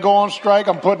mad and go on strike,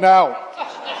 I'm putting her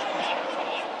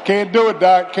out. Can't do it,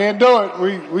 Doc. Can't do it.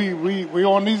 We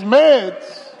on these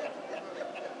meds.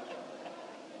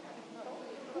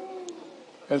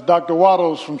 As Dr.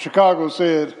 Waddles from Chicago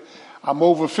said, I'm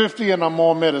over 50 and I'm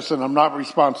on medicine. I'm not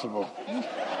responsible.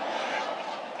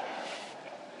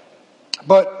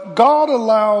 But God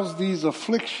allows these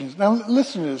afflictions. Now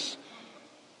listen to this.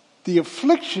 The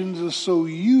afflictions are so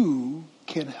you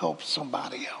can help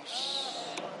somebody else.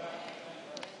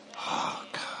 Oh,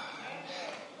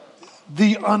 God.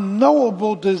 The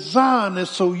unknowable design is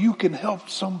so you can help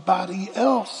somebody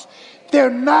else.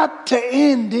 They're not to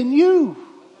end in you.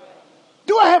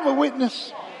 Do I have a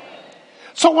witness?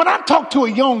 So when I talk to a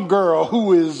young girl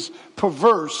who is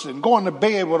perverse and going to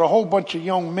bed with a whole bunch of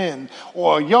young men,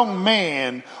 or a young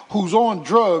man who's on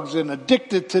drugs and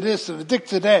addicted to this and addicted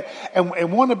to that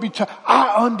and want to be,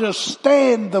 I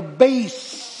understand the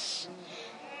base.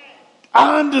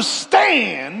 I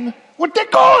understand what they're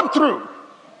going through.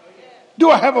 Do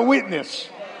I have a witness?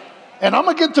 And I'm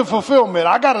going to get to fulfillment.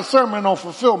 I got a sermon on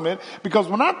fulfillment because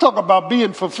when I talk about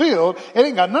being fulfilled, it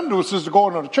ain't got nothing to do with sister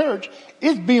going to the church.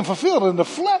 It's being fulfilled in the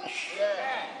flesh.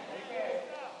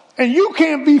 And you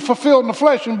can't be fulfilled in the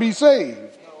flesh and be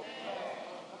saved.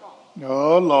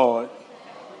 Oh, Lord.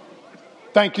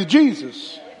 Thank you,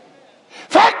 Jesus.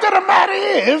 Fact of the matter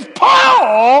is,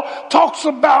 Paul talks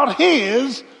about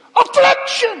his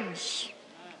afflictions.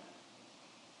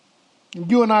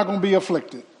 You and I are going to be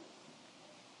afflicted.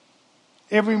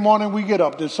 Every morning we get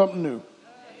up, there's something new.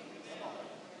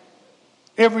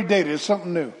 Every day there's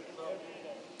something new.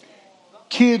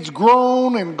 Kids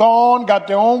grown and gone, got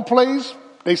their own place,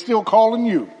 they still calling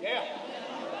you.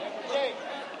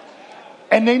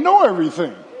 And they know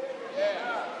everything.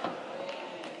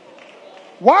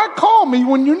 Why call me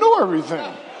when you know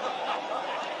everything?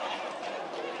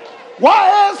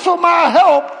 Why ask for my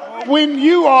help when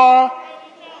you are,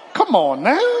 come on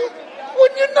now,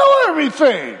 when you know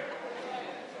everything?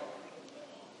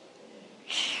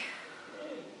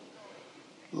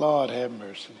 Lord have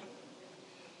mercy.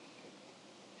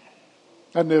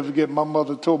 I never forget, my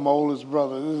mother told my oldest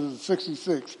brother, this is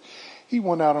 66, he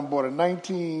went out and bought a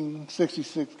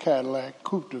 1966 Cadillac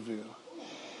Coupe de Ville.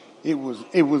 It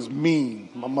was mean.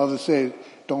 My mother said,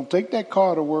 don't take that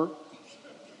car to work.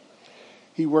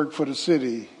 He worked for the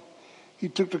city. He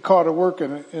took the car to work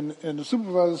and the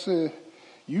supervisor said,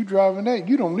 you driving that?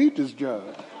 You don't need this job.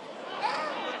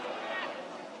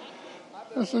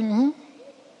 I said,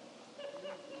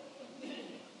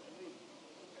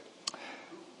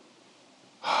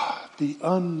 The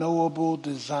unknowable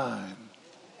design,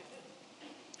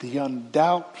 the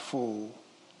undoubtful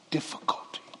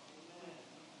difficulty.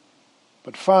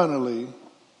 But finally,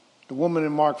 the woman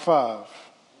in Mark 5,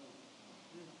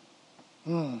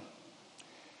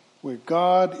 Where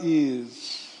God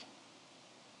is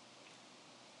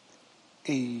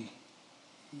a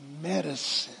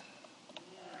medicine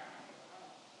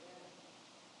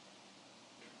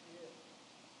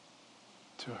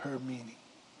to her meaning.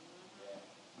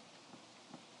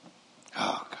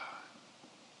 Oh,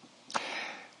 God.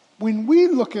 When we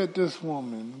look at this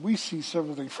woman, we see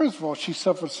several things. First of all, she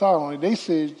suffered silently. They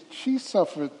said she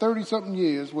suffered 30-something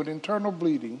years with internal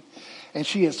bleeding, and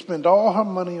she had spent all her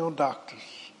money on doctors.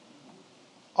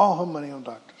 All her money on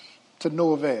doctors, to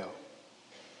no avail.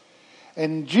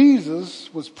 And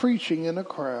Jesus was preaching in a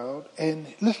crowd, and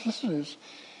listen to this.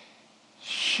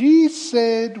 She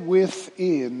said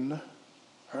within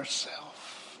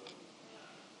herself,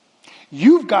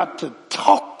 you've got to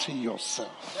talk to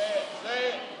yourself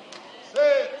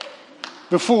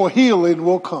before healing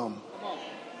will come.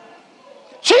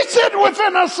 She said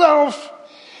within herself,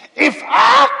 if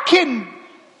I can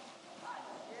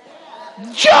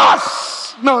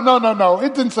just, no,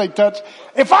 it didn't say touch.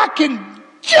 If I can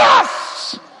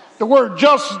just, the word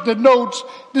just denotes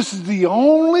this is the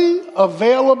only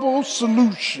available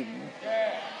solution.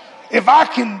 If I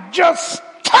can just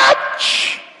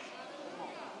touch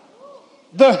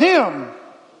the hem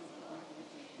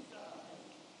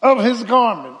of his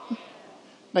garment.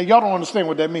 Now y'all don't understand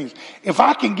what that means. If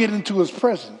I can get into his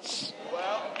presence.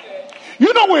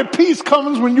 You know where peace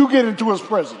comes when you get into his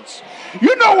presence.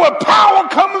 You know where power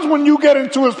comes when you get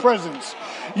into his presence.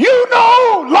 You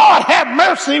know, Lord have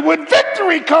mercy, when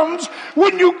victory comes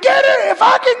when you get it. If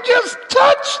I can just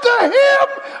touch the hem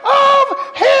of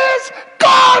his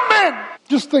garment.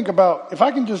 Just think about, if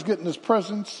I can just get in his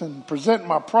presence and present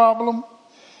my problem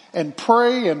and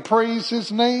pray and praise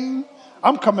his name,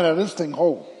 I'm coming out of this thing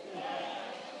whole.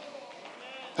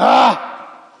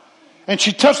 And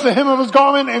she touched the hem of his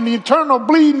garment and the internal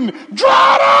bleeding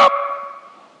dried up.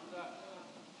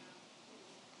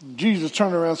 Jesus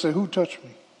turned around and said, who touched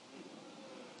me?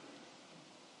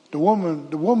 The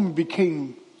woman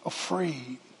became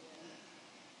afraid.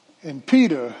 And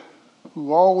Peter,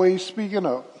 who always speaking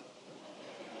up,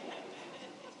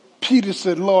 Peter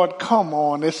said, Lord, come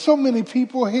on. There's so many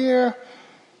people here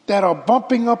that are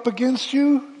bumping up against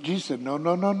you. Jesus said,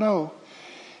 no.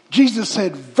 Jesus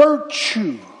said,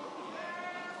 virtue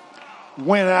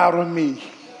went out of me.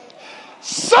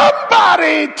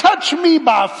 Somebody touch me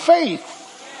by faith.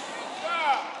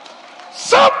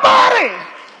 Somebody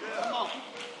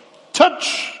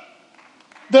touch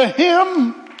the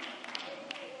hem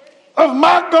of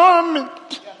my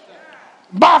garment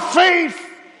by faith,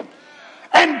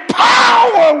 and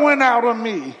power went out of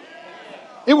me.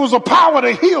 It was a power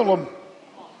to heal them.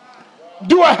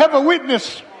 Do I have a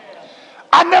witness?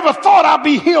 I never thought I'd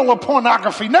be healed of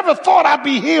pornography. Never thought I'd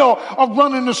be healed of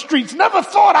running the streets. Never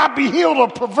thought I'd be healed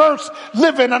of perverse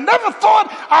living. I never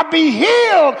thought I'd be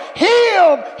healed.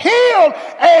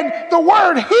 And the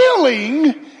word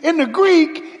healing in the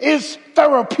Greek is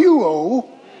therapeuo.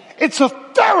 It's a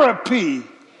therapy.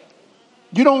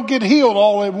 You don't get healed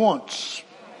all at once.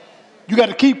 You got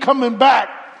to keep coming back.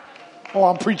 Oh,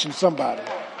 I'm preaching somebody.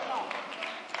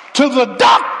 To the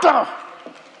doctor.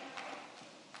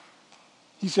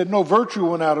 He said, no, virtue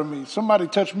went out of me. Somebody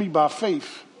touched me by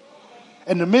faith.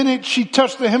 And the minute she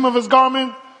touched the hem of his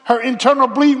garment, her internal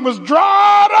bleeding was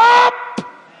dried up.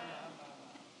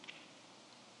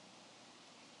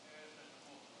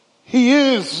 He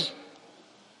is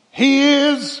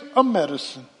a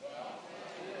medicine.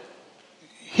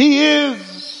 He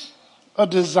is a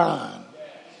design.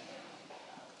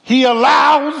 He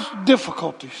allows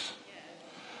difficulties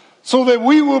so that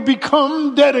we will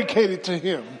become dedicated to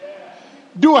him.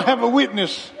 Do I have a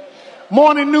witness?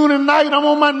 Morning, noon, and night, I'm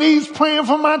on my knees praying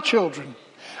for my children.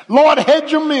 Lord,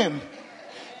 hedge them in.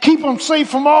 Keep them safe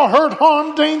from all hurt,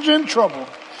 harm, danger, and trouble.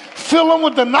 Fill them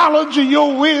with the knowledge of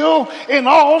your will and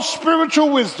all spiritual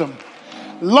wisdom.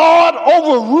 Lord,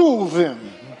 overrule them.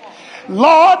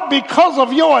 Lord, because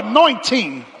of your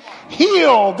anointing,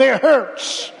 heal their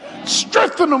hurts.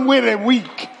 Strengthen them where they're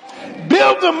weak.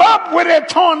 Build them up where they're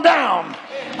torn down.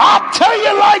 I tell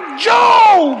you, like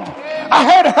Job, I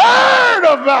had heard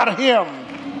about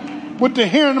him with the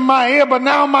hearing of my ear, but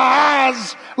now my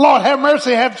eyes, Lord have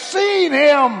mercy, have seen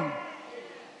him.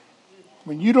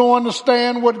 When you don't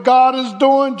understand what God is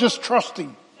doing, just trust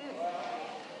him.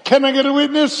 Can I get a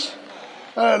witness?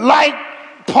 Like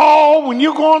Paul, when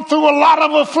you're going through a lot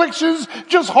of afflictions,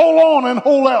 just hold on and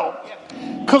hold out,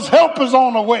 because help is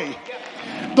on the way.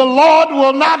 The Lord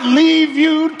will not leave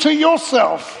you to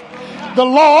yourself. The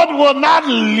Lord will not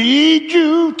lead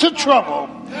you to trouble.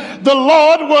 The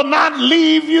Lord will not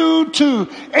leave you to,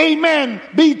 amen,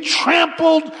 be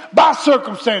trampled by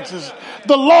circumstances.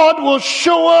 The Lord will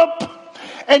show up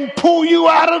and pull you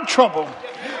out of trouble.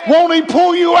 Won't he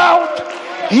pull you out?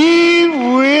 He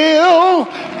will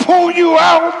pull you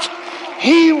out.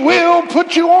 He will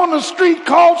put you on a street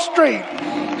called straight.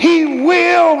 He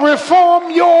will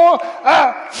reform your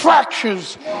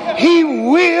fractures. He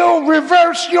will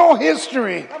reverse your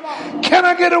history. Can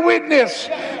I get a witness?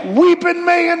 Weeping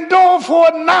may endure for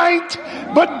a night,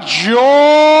 but joy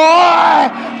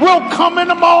will come in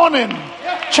the morning.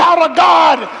 Child of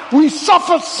God, we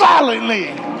suffer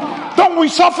silently. Don't we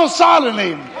suffer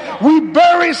silently? We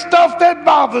bury stuff that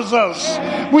bothers us.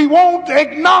 We won't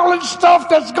acknowledge stuff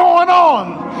that's going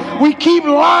on. We keep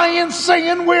lying,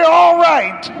 saying we're all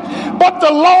right. But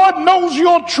the Lord knows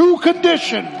your true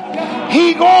condition.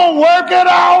 He gonna work it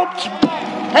out,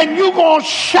 and you gonna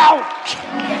shout.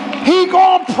 He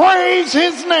gonna praise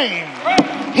his name.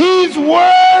 He's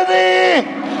worthy.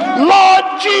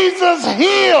 Lord Jesus,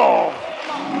 heal.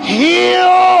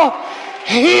 Heal.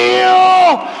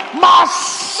 Heal my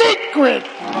secret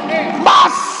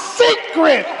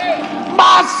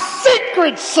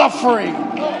suffering.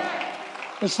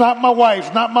 It's not my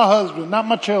wife, not my husband, not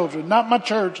my children, not my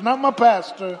church, not my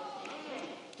pastor.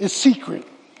 It's secret.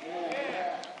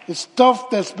 It's stuff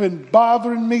that's been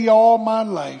bothering me all my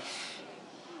life.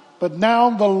 But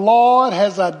now the Lord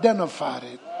has identified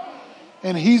it.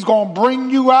 And he's going to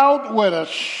bring you out with a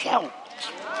shout.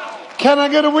 Can I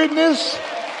get a witness?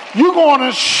 You're going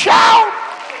to shout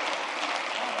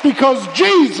because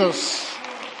Jesus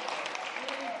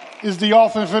is the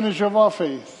author and finisher of our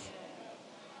faith.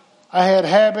 I had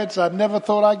habits I never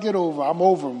thought I'd get over. I'm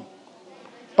over them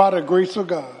by the grace of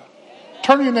God.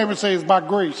 Turn to your neighbor and say, it's by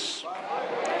grace.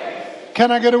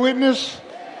 Can I get a witness?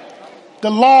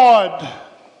 The Lord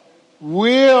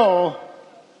will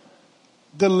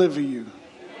deliver you.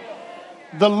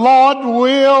 The Lord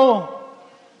will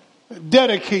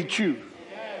dedicate you.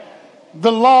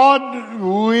 The Lord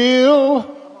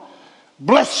will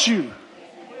bless you.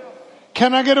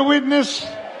 Can I get a witness?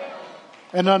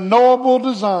 An unknowable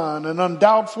design, an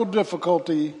undoubtful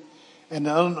difficulty, and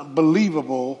an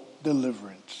unbelievable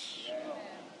deliverance.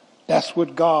 That's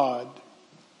what God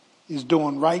is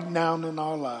doing right now in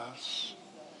our lives.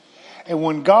 And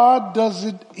when God does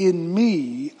it in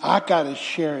me, I got to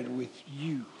share it with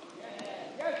you.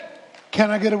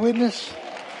 Can I get a witness?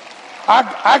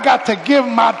 I got to give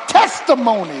my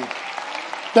testimony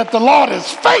that the Lord is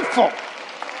faithful.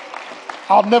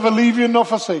 I'll never leave you nor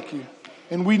forsake you.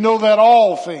 And we know that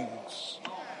all things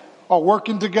are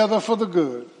working together for the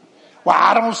good. Well,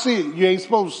 I don't see it. You ain't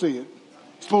supposed to see it.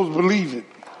 You're supposed to believe it.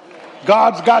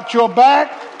 God's got your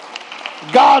back.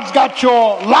 God's got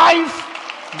your life.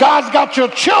 God's got your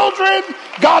children.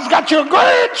 God's got your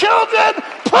grandchildren.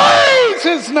 Praise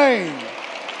his name.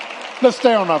 Let's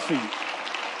stay on our feet.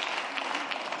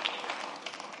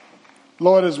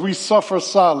 Lord, as we suffer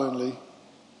silently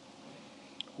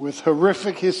with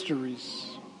horrific histories,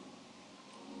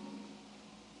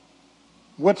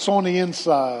 what's on the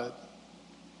inside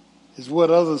is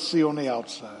what others see on the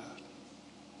outside.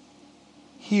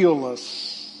 Heal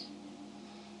us.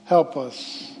 Help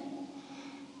us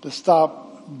to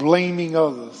stop blaming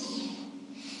others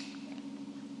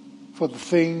for the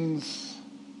things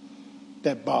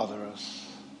that bother us.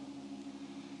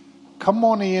 Come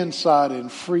on the inside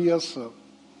and free us up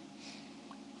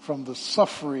from the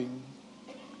suffering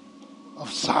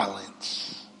of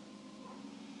silence.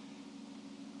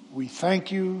 We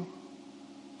thank you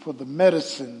for the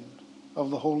medicine of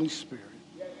the Holy Spirit.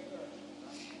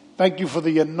 Thank you for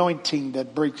the anointing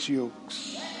that breaks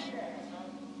yokes.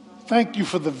 Thank you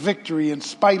for the victory in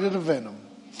spite of the venom.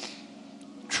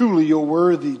 Truly, you're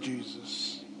worthy,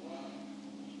 Jesus,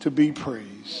 to be praised.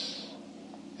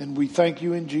 And we thank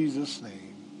you in Jesus'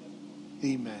 name.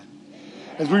 Amen.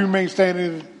 As we remain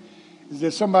standing, is there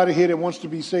somebody here that wants to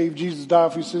be saved? Jesus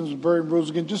died for your sins, was buried and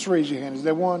rose again. Just raise your hand. Is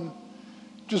there one?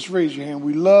 Just raise your hand.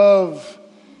 We love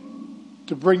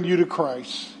to bring you to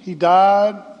Christ. He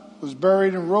died, was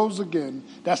buried, and rose again.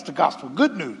 That's the gospel.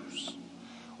 Good news.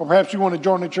 Or perhaps you want to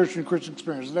join the church in Christian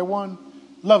experience. Is there one?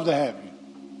 Love to have you.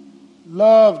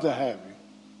 Love to have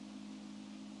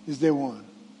you. Is there one?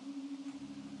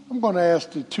 I'm going to ask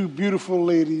the two beautiful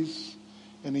ladies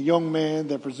and the young man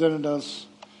that presented us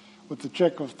with the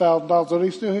check of $1,000. Are they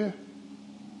still here?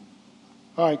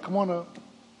 All right, come on up.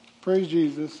 Praise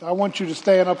Jesus. I want you to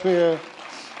stand up here.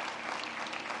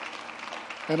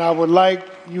 And I would like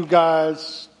you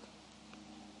guys,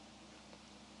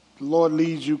 the Lord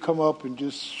leads you, come up and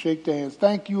just shake their hands.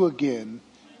 Thank you again.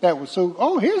 That was so,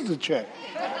 oh, here's the check.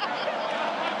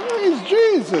 Praise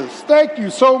Jesus. Thank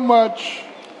you so much.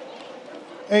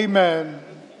 Amen.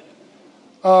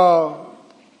 Deacon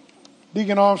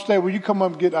Armstead, will you come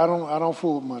up and get, I don't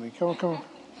fool with money. Come on.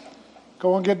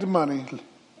 Go and get the money.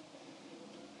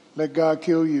 Let God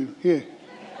kill you. Here.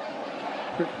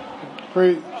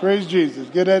 Praise Jesus.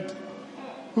 Get that.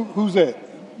 Who's that?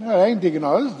 No, that ain't Deacon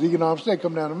Armstead. This is Deacon Armstead.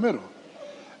 Come down the middle.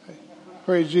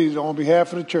 Praise Jesus on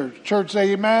behalf of the church. Church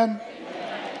say amen.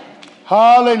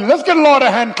 Hallelujah. Let's give the Lord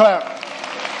a hand clap.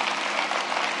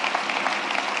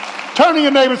 Turn to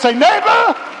your neighbor and say,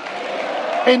 neighbor,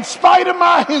 in spite of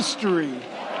my history,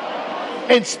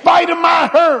 in spite of my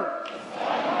hurt,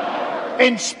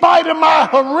 in spite of my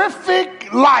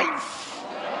horrific life,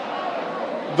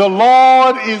 the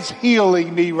Lord is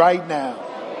healing me right now.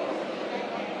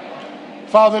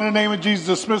 Father, in the name of Jesus,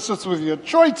 dismiss us with your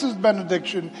choicest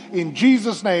benediction. In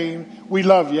Jesus' name, we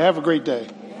love you. Have a great day.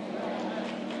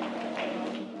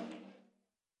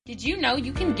 Did you know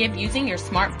you can give using your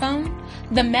smartphone?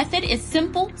 The method is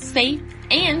simple, safe,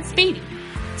 and speedy.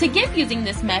 To give using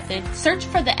this method, search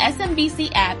for the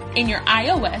SMBC app in your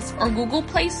iOS or Google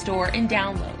Play Store and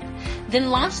download.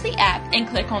 Then launch the app and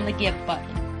click on the Give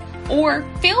button. Or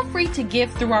feel free to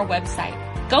give through our website.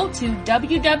 Go to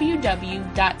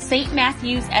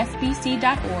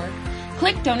www.stmatthewssbc.org,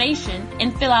 click Donation,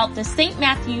 and fill out the St.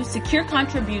 Matthews Secure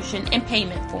Contribution and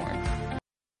Payment form.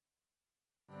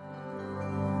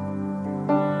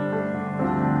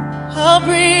 I'll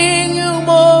bring you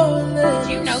more.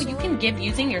 Did you know you can give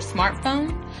using your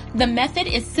smartphone? The method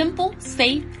is simple,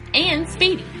 safe, and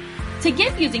speedy. To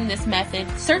give using this method,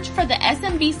 search for the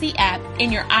SMBC app in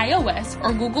your iOS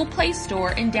or Google Play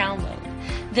Store and download.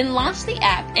 Then launch the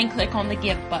app and click on the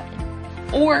Give button.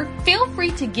 Or feel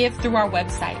free to give through our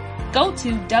website. Go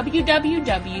to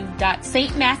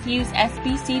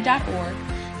www.stmatthewssbc.org,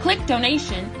 click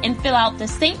Donation, and fill out the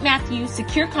St. Matthews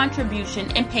Secure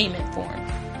Contribution and Payment form.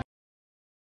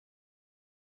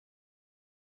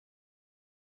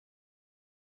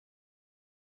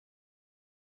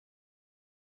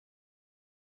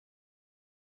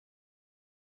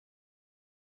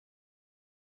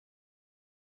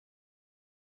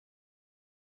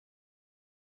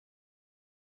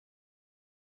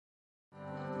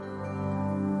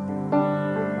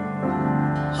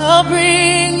 I'll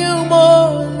bring you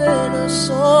more than a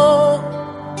song,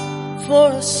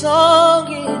 for a song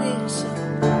in itself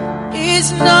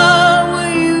is not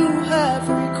what you have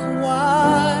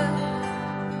required.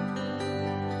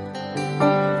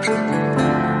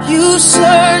 You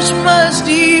search much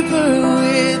deeper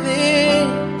within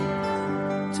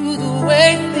to the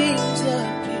way things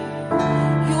appear.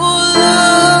 You're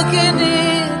looking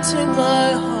into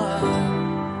my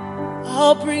heart.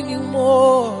 I'll bring you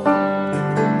more.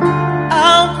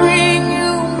 I'll bring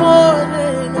you more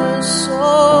than a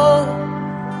song,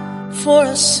 for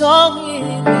a song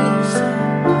in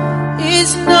itself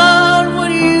is not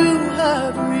what you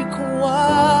have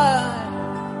required.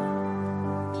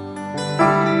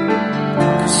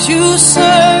 'Cause you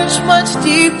search much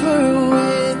deeper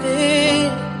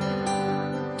within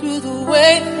through the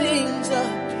way things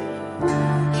appear.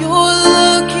 You're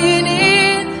looking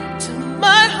into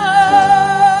my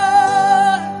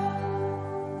heart.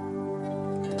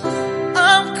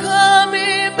 I'm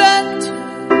coming back to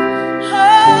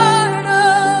heart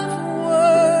of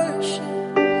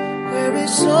worship, where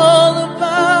it's all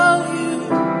about you.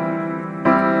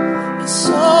 It's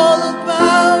all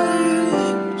about you,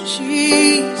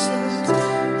 Jesus.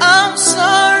 I'm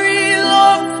sorry,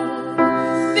 Lord, for the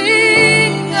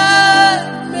thing I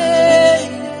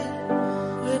made.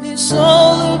 When it's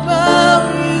all about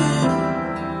you,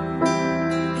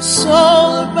 it's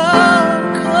all about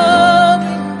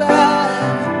coming back.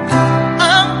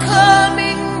 I'm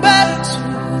coming back to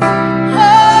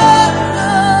heart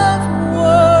of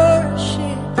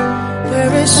worship,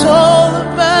 where it's all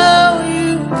about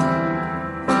you.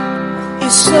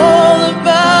 It's all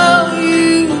about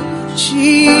you,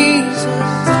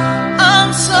 Jesus.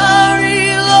 I'm sorry,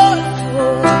 Lord,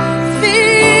 for the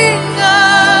thing I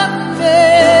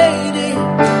made it.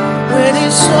 When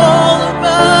it's all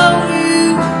about you,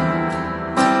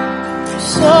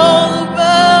 it's all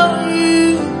about you,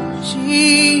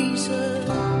 Jesus.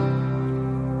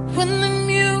 When the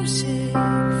music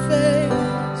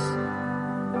fades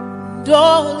and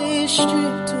all is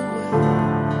stripped away,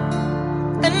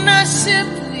 and I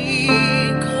simply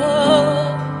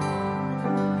come,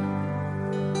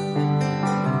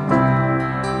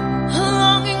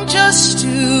 longing just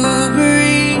to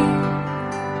breathe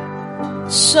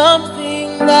something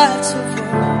that's of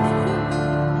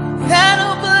worth,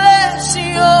 that'll bless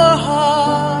your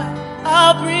heart.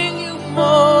 I'll bring you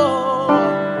more.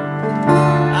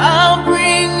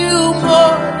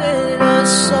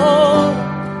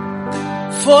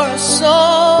 for a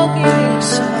song in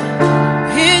itself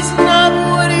is not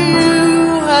what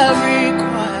you have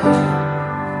required.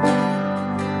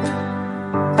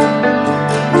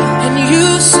 And you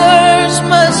search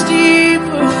much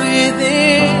deeper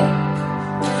within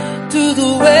through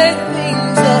the way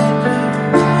things appear.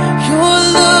 You're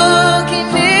looking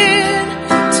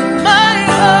into my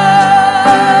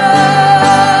heart.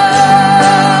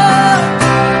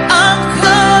 I'm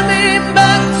coming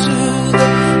back to the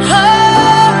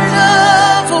heart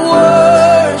of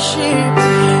worship,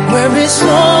 where it's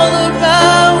all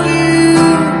about you.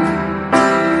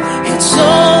 It's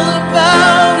all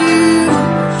about you,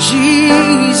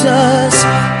 Jesus.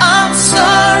 I'm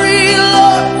sorry,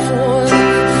 Lord, for the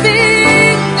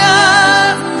thing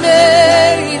I've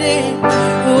made it,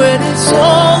 when it's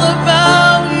all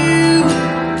about you.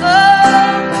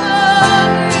 I'm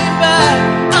coming back.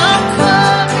 I'm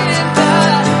coming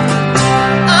back.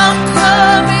 I'm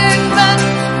coming back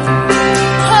to the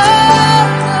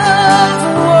heart of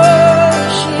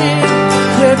worship,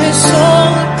 where it's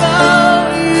all about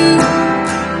you.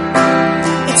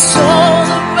 It's all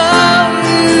about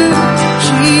you,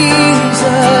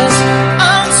 Jesus.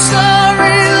 I'm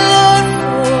sorry, Lord,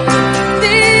 for the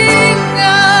thing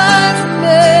I've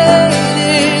made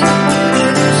it.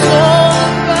 It's all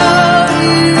about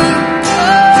you.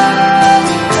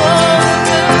 All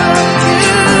about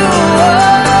you.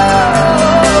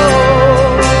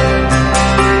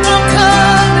 I'm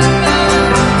coming back.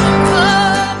 I'm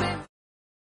coming.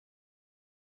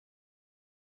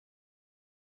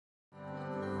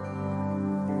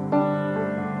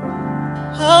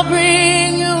 I'll bring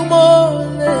you more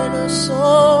than a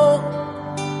song,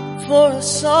 for a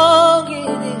song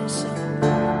in itself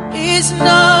is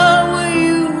not what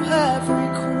you have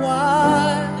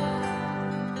required.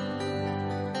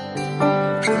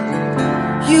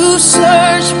 You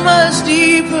search much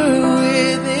deeper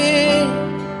within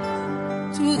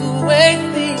through the way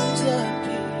things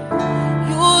appear.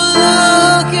 You're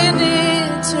looking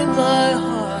into my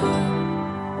heart.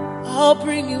 I'll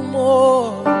bring you more.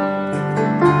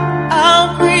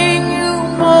 I'll bring you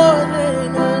more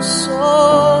than a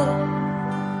song,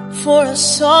 for a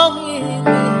song in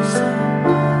itself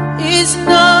is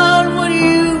not